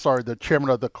chairman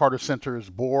of the Carter Center's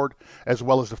board, as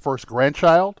well as the first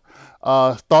grandchild,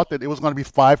 thought that it was going to be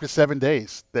 5 to 7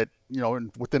 days. That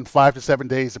within 5 to 7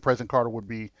 days, the President Carter would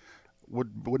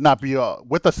not be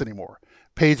with us anymore.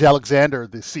 Paige Alexander,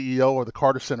 the CEO of the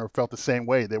Carter Center, felt the same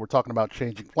way. They were talking about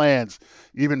changing plans,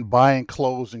 even buying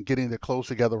clothes and getting their clothes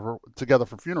together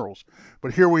for funerals.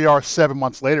 But here we are 7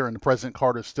 months later, and the President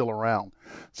Carter is still around.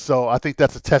 So I think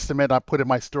that's a testament, I put in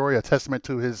my story, a testament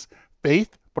to his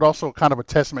faith, but also kind of a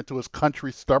testament to his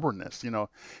country's stubbornness.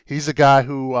 He's a guy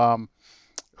who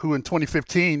in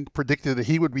 2015 predicted that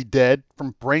he would be dead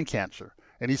from brain cancer,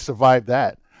 and he survived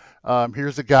that.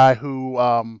 Here's a guy who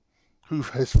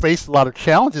has faced a lot of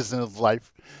challenges in his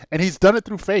life, and he's done it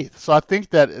through faith. So I think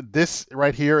that this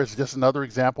right here is just another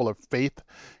example of faith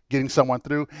getting someone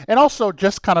through. And also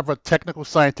just kind of a technical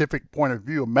scientific point of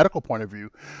view, a medical point of view.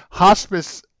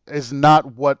 Hospice is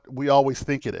not what we always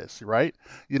think it is, right?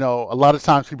 A lot of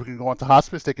times people can go into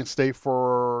hospice, they can stay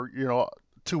for,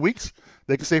 2 weeks.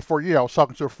 They can stay for a year. I was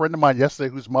talking to a friend of mine yesterday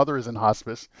whose mother is in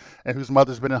hospice and whose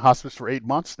mother's been in hospice for 8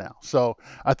 months now. So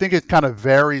I think it kind of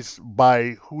varies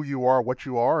by who you are, what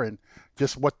you are, and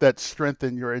just what that strength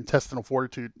in your intestinal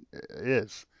fortitude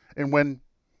is and when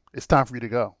it's time for you to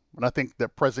go. And I think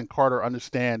that President Carter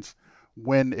understands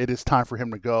when it is time for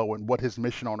him to go and what his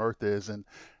mission on earth is. And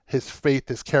his faith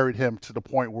has carried him to the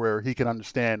point where he can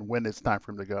understand when it's time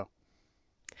for him to go.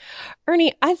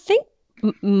 Ernie, I think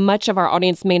much of our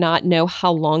audience may not know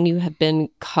how long you have been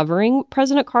covering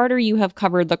President Carter. You have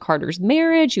covered the Carter's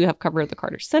marriage. You have covered the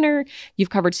Carter Center. You've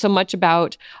covered so much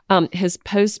about his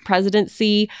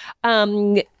post-presidency.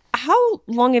 How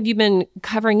long have you been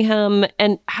covering him,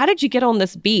 and how did you get on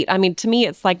this beat? I mean, to me,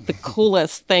 it's like the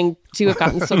coolest thing to have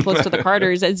gotten so close to the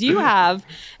Carters as you have.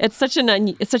 It's such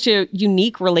a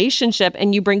unique relationship,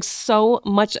 and you bring so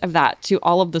much of that to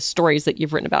all of the stories that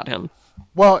you've written about him.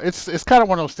 Well, it's kind of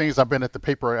one of those things. I've been at the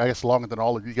paper, I guess, longer than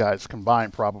all of you guys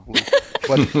combined, probably.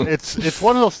 But it's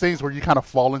one of those things where you kind of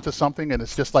fall into something, and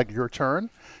it's just like your turn.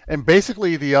 And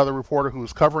basically, the other reporter who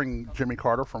was covering Jimmy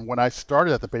Carter from when I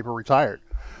started at the paper retired.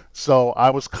 So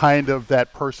I was kind of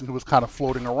that person who was kind of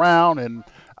floating around, and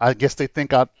I guess they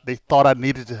thought I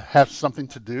needed to have something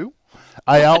to do.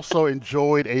 I also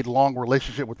enjoyed a long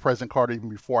relationship with President Carter even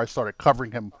before I started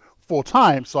covering him full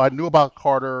time. So I knew about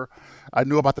Carter. I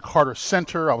knew about the Carter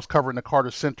Center. I was covering the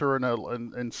Carter Center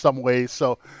in some ways.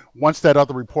 So once that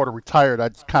other reporter retired, I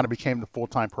kind of became the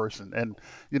full-time person. And,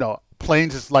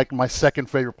 Plains is like my second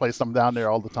favorite place. I'm down there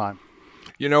all the time.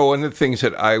 One of the things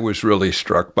that I was really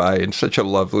struck by in such a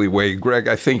lovely way, Greg,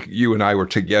 I think you and I were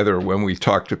together when we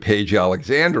talked to Paige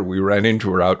Alexander. We ran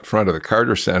into her out front of the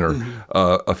Carter Center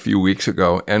a few weeks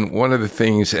ago. And one of the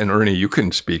things, and Ernie, you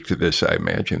can speak to this, I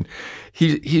imagine,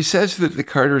 he says that the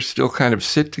Carters still kind of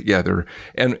sit together.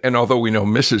 And although we know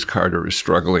Mrs. Carter is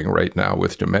struggling right now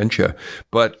with dementia,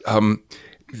 but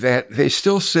that they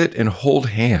still sit and hold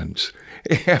hands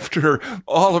after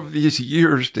all of these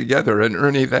years together. And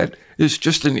Ernie, that is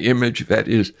just an image that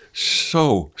is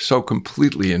so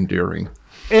completely endearing.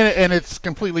 And it's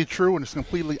completely true, and it's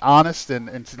completely honest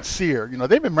and sincere.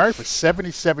 They've been married for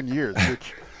 77 years,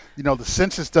 which, the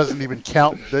census doesn't even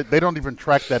count. They don't even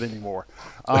track that anymore.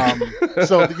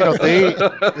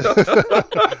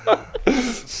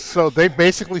 So they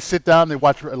basically sit down, they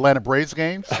watch Atlanta Braves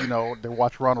games, they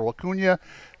watch Ronald Acuna.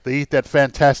 They eat that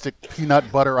fantastic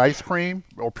peanut butter ice cream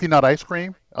or peanut ice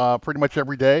cream pretty much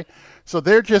every day. So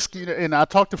they're just, and I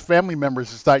talk to family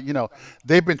members, it's like,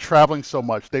 they've been traveling so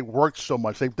much, they worked so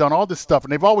much, they've done all this stuff,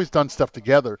 and they've always done stuff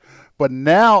together. But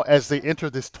now, as they enter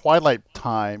this twilight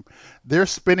time, they're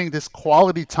spending this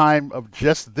quality time of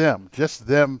just them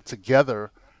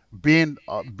together, being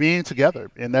together,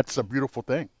 and that's a beautiful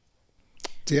thing.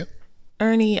 Yeah.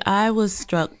 Ernie, I was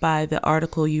struck by the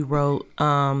article you wrote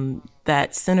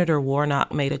that Senator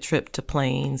Warnock made a trip to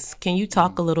Plains. Can you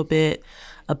talk a little bit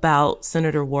about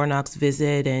Senator Warnock's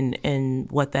visit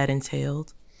and what that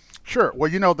entailed? Sure.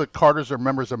 Well, the Carters are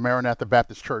members of Maranatha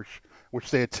Baptist Church, which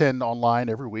they attend online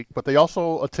every week, but they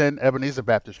also attend Ebenezer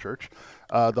Baptist Church,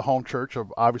 the home church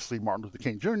of obviously Martin Luther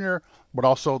King Jr., but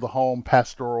also the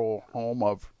pastoral home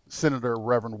of Senator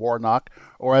Reverend Warnock,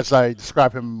 or as I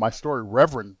describe him in my story,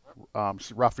 Reverend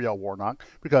Raphael Warnock,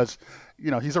 because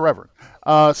he's a reverend.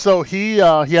 So he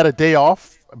had a day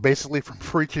off basically from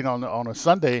preaching on a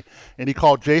Sunday, and he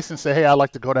called Jason and said, "Hey, I'd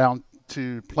like to go down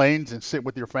to Plains and sit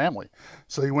with your family."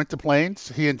 So he went to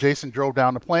Plains. He and Jason drove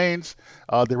down to Plains.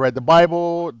 They read the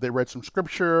Bible. They read some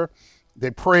scripture.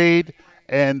 They prayed,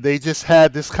 and they just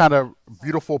had this kind of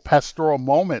beautiful pastoral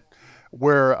moment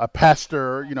where a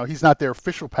pastor, he's not their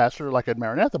official pastor like at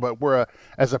Maranatha, but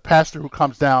as a pastor who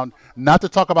comes down not to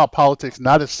talk about politics,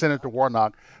 not as Senator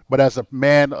Warnock, but as a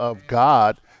man of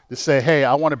God, to say, "Hey,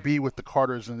 I want to be with the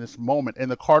Carters in this moment."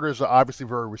 And the Carters are obviously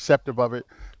very receptive of it.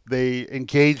 They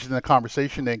engaged in the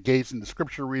conversation. They engaged in the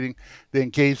scripture reading. They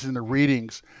engaged in the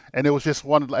readings. And it was just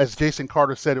as Jason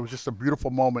Carter said, it was just a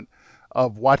beautiful moment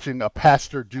of watching a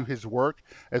pastor do his work,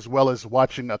 as well as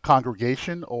watching a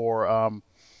congregation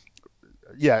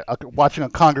watching a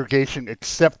congregation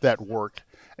accept that work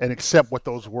and accept what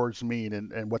those words mean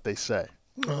and what they say.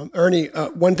 Ernie,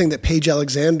 one thing that Paige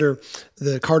Alexander,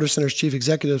 the Carter Center's chief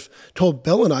executive, told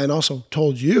Bill and I, and also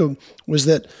told you, was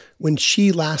that when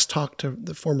she last talked to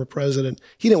the former president,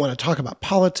 he didn't want to talk about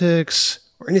politics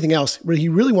or anything else. What he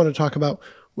really wanted to talk about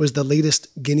was the latest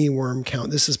guinea worm count.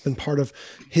 This has been part of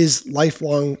his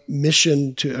lifelong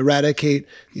mission to eradicate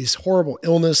these horrible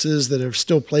illnesses that are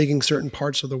still plaguing certain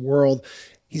parts of the world.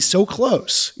 He's so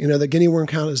close. The guinea worm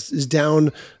count is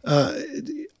down,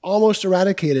 almost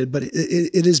eradicated, but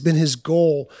it has been his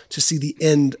goal to see the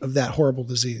end of that horrible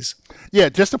disease. Yeah,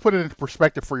 just to put it into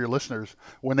perspective for your listeners,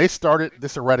 when they started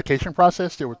this eradication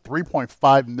process, there were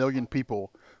 3.5 million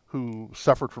people who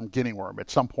suffered from guinea worm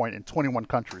at some point in 21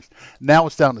 countries. Now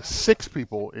it's down to 6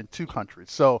 people in 2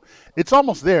 countries. So it's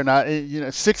almost there. Now,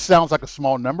 6 sounds like a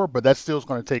small number, but that still is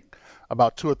going to take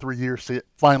about 2 or 3 years to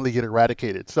finally get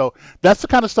eradicated. So that's the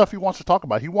kind of stuff he wants to talk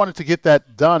about. He wanted to get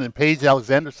that done, and Paige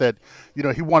Alexander said,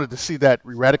 he wanted to see that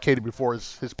eradicated before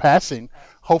his passing.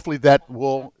 Hopefully that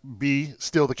will be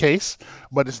still the case,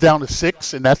 but it's down to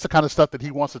 6, and that's the kind of stuff that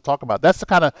he wants to talk about. That's the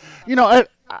kind of,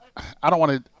 I don't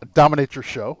want to dominate your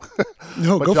show.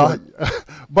 No, go for it.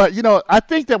 But, I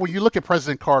think that when you look at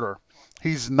President Carter,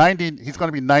 he's going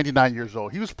to be 99 years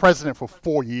old. He was president for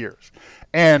 4 years.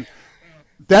 And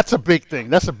that's a big thing.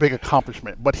 That's a big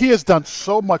accomplishment. But he has done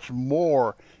so much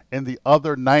more in the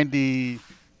other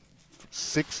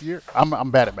 96 years.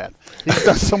 I'm bad at math. He's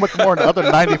done so much more in the other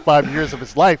 95 years of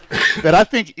his life that I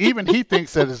think even he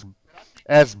thinks that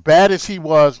as bad as he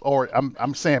was, or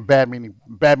I'm saying bad meaning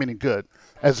good,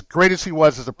 as great as he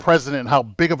was as a president and how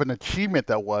big of an achievement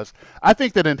that was, I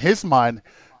think that in his mind,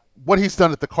 what he's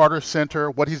done at the Carter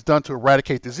Center, what he's done to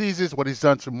eradicate diseases, what he's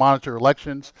done to monitor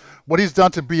elections, what he's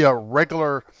done to be a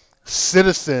regular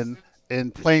citizen in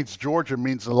Plains, Georgia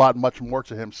means a lot much more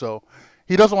to him. So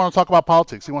he doesn't want to talk about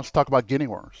politics. He wants to talk about guinea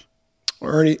worms.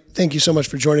 Well, Ernie, thank you so much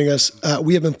for joining us.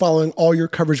 We have been following all your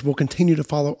coverage. We'll continue to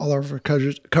follow all of our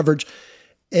coverage.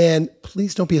 And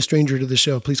please don't be a stranger to the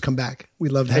show. Please come back. We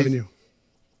loved having you.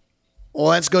 Well,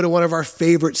 let's go to one of our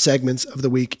favorite segments of the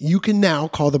week. You can now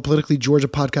call the Politically Georgia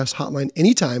podcast hotline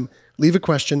anytime, leave a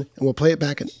question, and we'll play it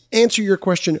back and answer your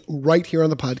question right here on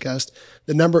the podcast.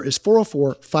 The number is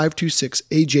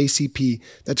 404-526-AJCP.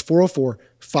 That's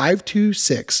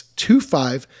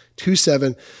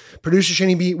 404-526-2527. Producer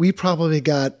Shani B, we probably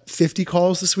got 50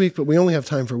 calls this week, but we only have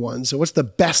time for one. So what's the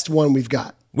best one we've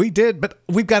got? We did, but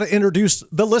we've got to introduce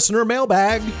the listener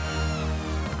mailbag.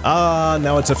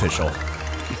 Now it's official.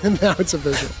 Now it's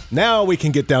official. Now we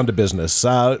can get down to business.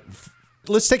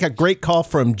 Let's take a great call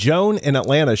from Joan in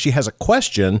Atlanta. She has a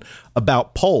question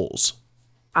about polls.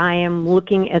 I am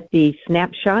looking at the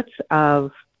snapshots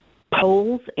of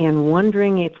polls and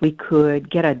wondering if we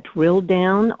could get a drill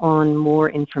down on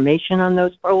more information on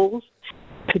those polls,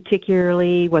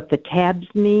 particularly what the tabs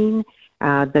mean.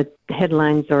 The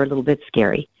headlines are a little bit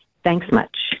scary. Thanks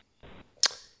much.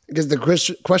 because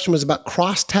the question was about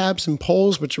crosstabs and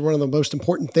polls, which are one of the most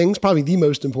important things, probably the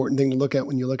most important thing to look at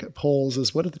when you look at polls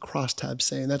is what do the crosstabs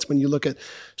say? And that's when you look at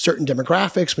certain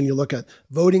demographics, when you look at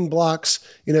voting blocks.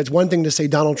 It's one thing to say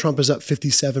Donald Trump is up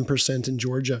 57% in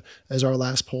Georgia, as our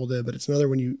last poll did, but it's another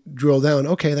when you drill down,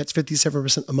 okay, that's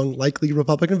 57% among likely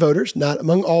Republican voters, not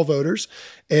among all voters.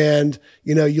 And,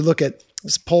 you look at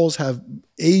polls have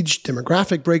age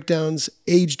demographic breakdowns,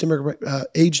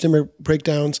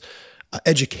 breakdowns,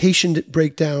 education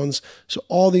breakdowns. So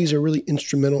all these are really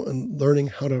instrumental in learning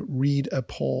how to read a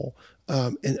poll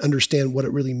and understand what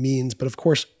it really means. But of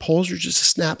course, polls are just a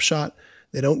snapshot.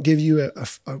 They don't give you a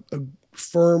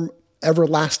firm,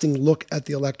 everlasting look at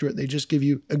the electorate. They just give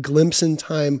you a glimpse in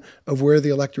time of where the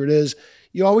electorate is.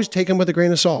 You always take them with a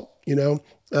grain of salt,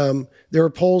 There are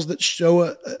polls that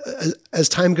show, as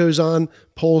time goes on,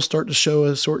 polls start to show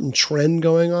a certain trend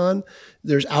going on.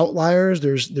 There's outliers.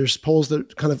 There's polls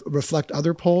that kind of reflect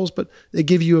other polls, but they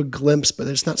give you a glimpse, but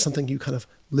it's not something you kind of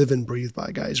live and breathe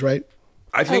by, guys, right?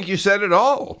 I think you said it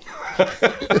all.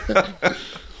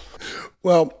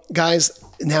 Well, guys,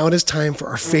 now it is time for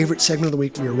our favorite segment of the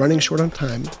week. We are running short on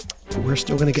time, but we're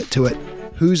still going to get to it.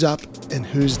 Who's up and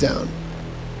who's down?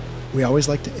 We always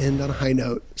like to end on a high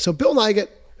note. So, Bill Nigut,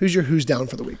 who's your who's down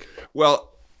for the week?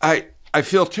 Well, I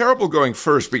feel terrible going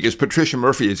first because Patricia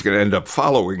Murphy is going to end up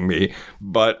following me,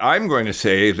 but I'm going to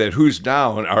say that who's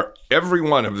down are every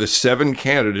one of the 7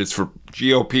 candidates for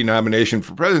GOP nomination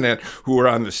for president who were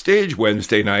on the stage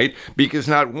Wednesday night, because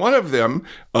not one of them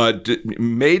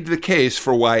made the case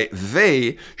for why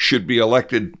they should be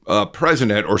elected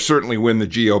president or certainly win the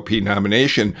GOP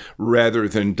nomination rather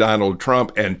than Donald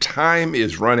Trump. And time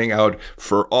is running out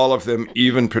for all of them,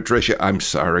 even Patricia, I'm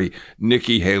sorry,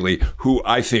 Nikki Haley, who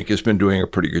I think has been doing a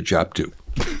pretty good job too.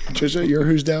 Patricia, you're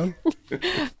who's down?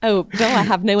 Oh, Bill, I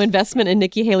have no investment in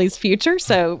Nikki Haley's future,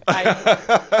 so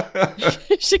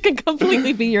she can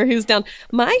completely be your who's down.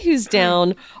 My who's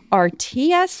down are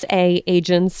TSA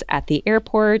agents at the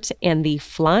airport and the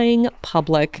flying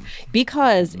public,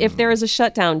 because if there is a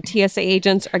shutdown, TSA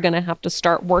agents are going to have to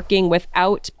start working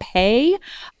without pay.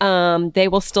 They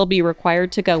will still be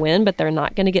required to go in, but they're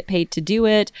not going to get paid to do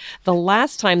it. The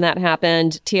last time that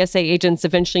happened, TSA agents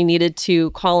eventually needed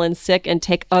to call in sick and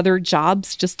take other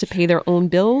jobs just to pay their own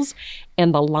bills.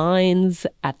 And the lines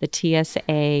at the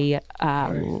TSA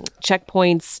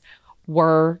checkpoints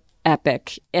were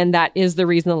epic. And that is the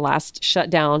reason the last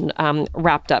shutdown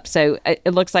wrapped up. So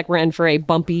it looks like we're in for a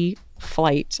bumpy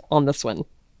flight on this one.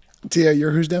 Tia,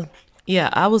 you're who's down? Yeah,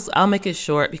 I'll make it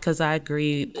short because I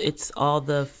agree. It's all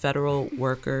the federal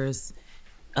workers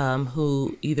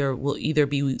who will either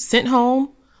be sent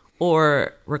home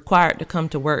or required to come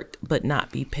to work but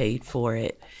not be paid for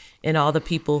it. And all the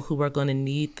people who are going to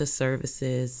need the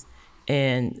services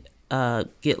and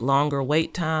get longer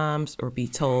wait times or be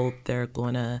told they're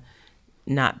going to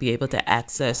not be able to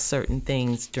access certain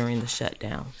things during the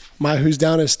shutdown. My who's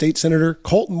down is State Senator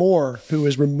Colton Moore, who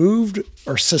is removed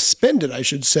or suspended, I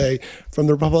should say, from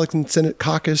the Republican Senate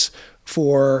caucus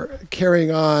for carrying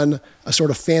on a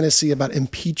sort of fantasy about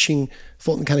impeaching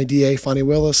Fulton County DA Fonnie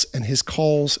Willis, and his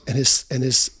calls and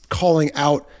his calling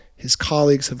out his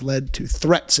colleagues have led to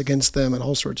threats against them and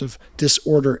all sorts of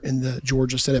disorder in the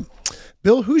Georgia Senate.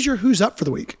 Bill, who's your who's up for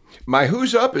the week? My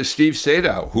who's up is Steve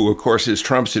Sadow, who, of course, is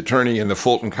Trump's attorney in the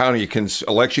Fulton County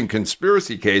election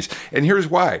conspiracy case. And here's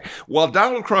why. While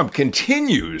Donald Trump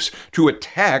continues to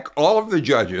attack all of the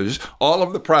judges, all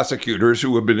of the prosecutors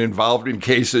who have been involved in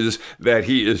cases that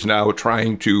he is now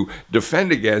trying to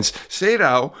defend against,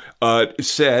 Sadow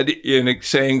said, in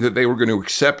saying that they were going to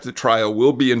accept the trial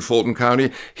will be in Fulton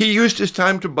County, he used his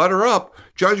time to butter up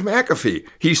Judge McAfee.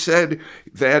 He said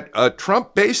that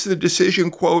Trump based the decision,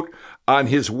 quote, on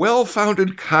his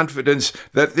well-founded confidence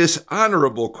that this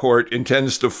honorable court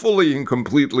intends to fully and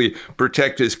completely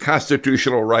protect his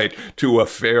constitutional right to a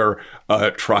fair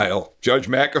trial. Judge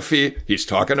McAfee, he's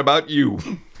talking about you.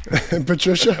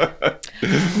 Patricia?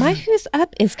 My who's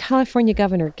up is California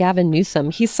Governor Gavin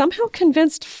Newsom. He somehow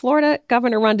convinced Florida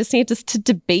Governor Ron DeSantis to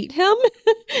debate him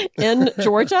in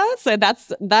Georgia. So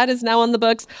that is now on the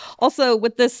books. Also,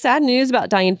 with this sad news about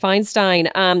Dianne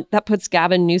Feinstein, that puts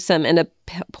Gavin Newsom in a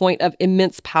point of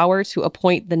immense power to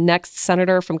appoint the next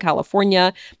senator from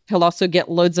California. He'll also get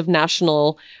loads of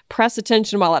national press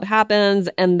attention while it happens.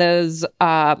 And those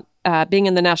being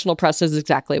in the national press is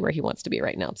exactly where he wants to be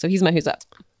right now. So he's my who's up.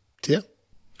 Tia?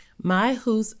 My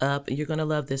who's up, and you're going to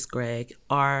love this, Greg,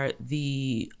 are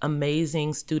the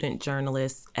amazing student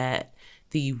journalists at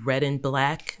the Red and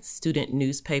Black student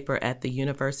newspaper at the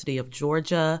University of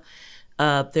Georgia.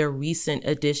 Their recent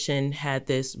edition had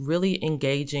this really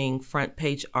engaging front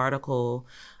page article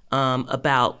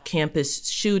about campus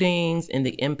shootings and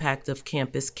the impact of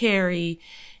campus carry.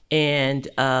 And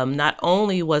not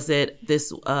only was it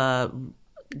this,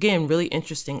 again, really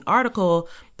interesting article,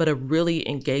 but a really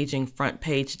engaging front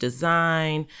page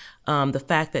design. The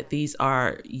fact that these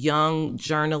are young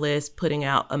journalists putting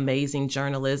out amazing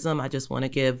journalism. I just want to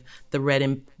give the Red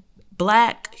and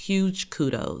Black huge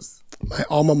kudos. My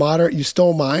alma mater, you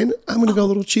stole mine. I'm going to go a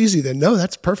little cheesy then. No,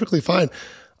 that's perfectly fine.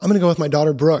 I'm going to go with my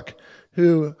daughter, Brooke,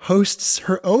 who hosts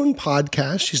her own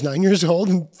podcast. She's 9 years old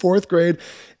in 4th grade,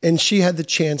 and she had the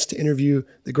chance to interview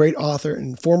the great author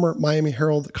and former Miami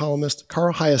Herald columnist,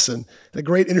 Carl Hiaasen. A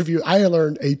great interview. I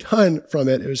learned a ton from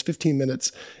it. It was 15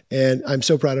 minutes, and I'm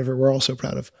so proud of her. We're all so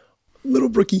proud of little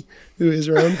Brookie, who is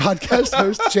her own podcast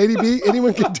host. JDB,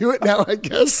 anyone can do it now, I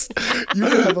guess. You're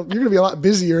going to be a lot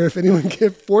busier if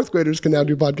 4th graders can now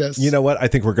do podcasts. You know what? I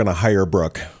think we're going to hire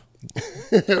Brooke.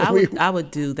 I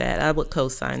would do that. I would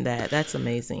co-sign that. That's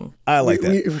amazing. I like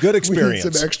that. Good experience.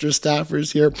 We need some extra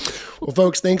staffers here. Well,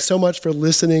 folks, thanks so much for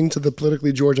listening to the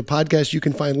Politically Georgia podcast. You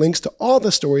can find links to all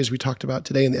the stories we talked about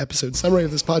today in the episode summary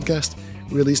of this podcast.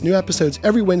 We release new episodes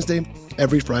every Wednesday,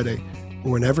 every Friday,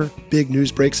 or whenever big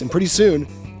news breaks. And pretty soon,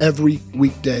 every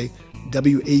weekday,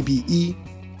 WABE,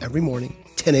 every morning,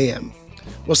 10 a.m.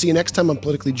 We'll see you next time on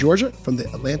Politically Georgia from the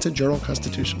Atlanta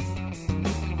Journal-Constitution.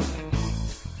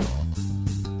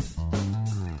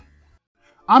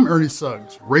 I'm Ernie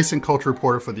Suggs, race and culture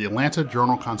reporter for the Atlanta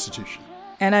Journal-Constitution.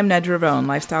 And I'm Nedra Ravone,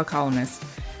 lifestyle columnist.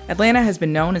 Atlanta has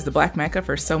been known as the Black Mecca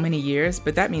for so many years,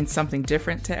 but that means something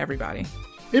different to everybody.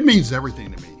 It means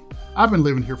everything to me. I've been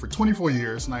living here for 24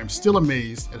 years, and I am still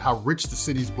amazed at how rich the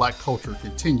city's Black culture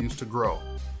continues to grow.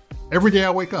 Every day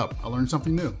I wake up, I learn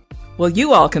something new. Well,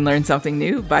 you all can learn something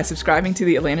new by subscribing to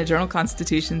the Atlanta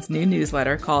Journal-Constitution's new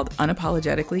newsletter called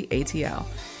Unapologetically ATL.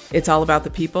 It's all about the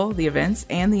people, the events,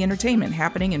 and the entertainment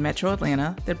happening in Metro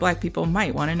Atlanta that Black people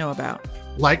might want to know about.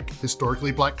 Like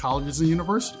historically Black colleges and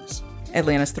universities.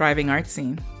 Atlanta's thriving arts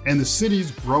scene. And the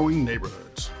city's growing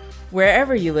neighborhoods.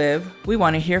 Wherever you live, we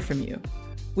want to hear from you.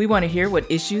 We want to hear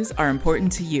what issues are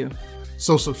important to you.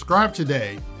 So subscribe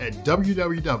today at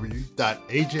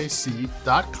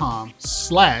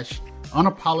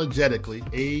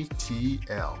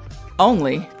www.ajc.com/unapologeticallyATL.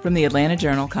 Only from the Atlanta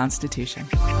Journal-Constitution.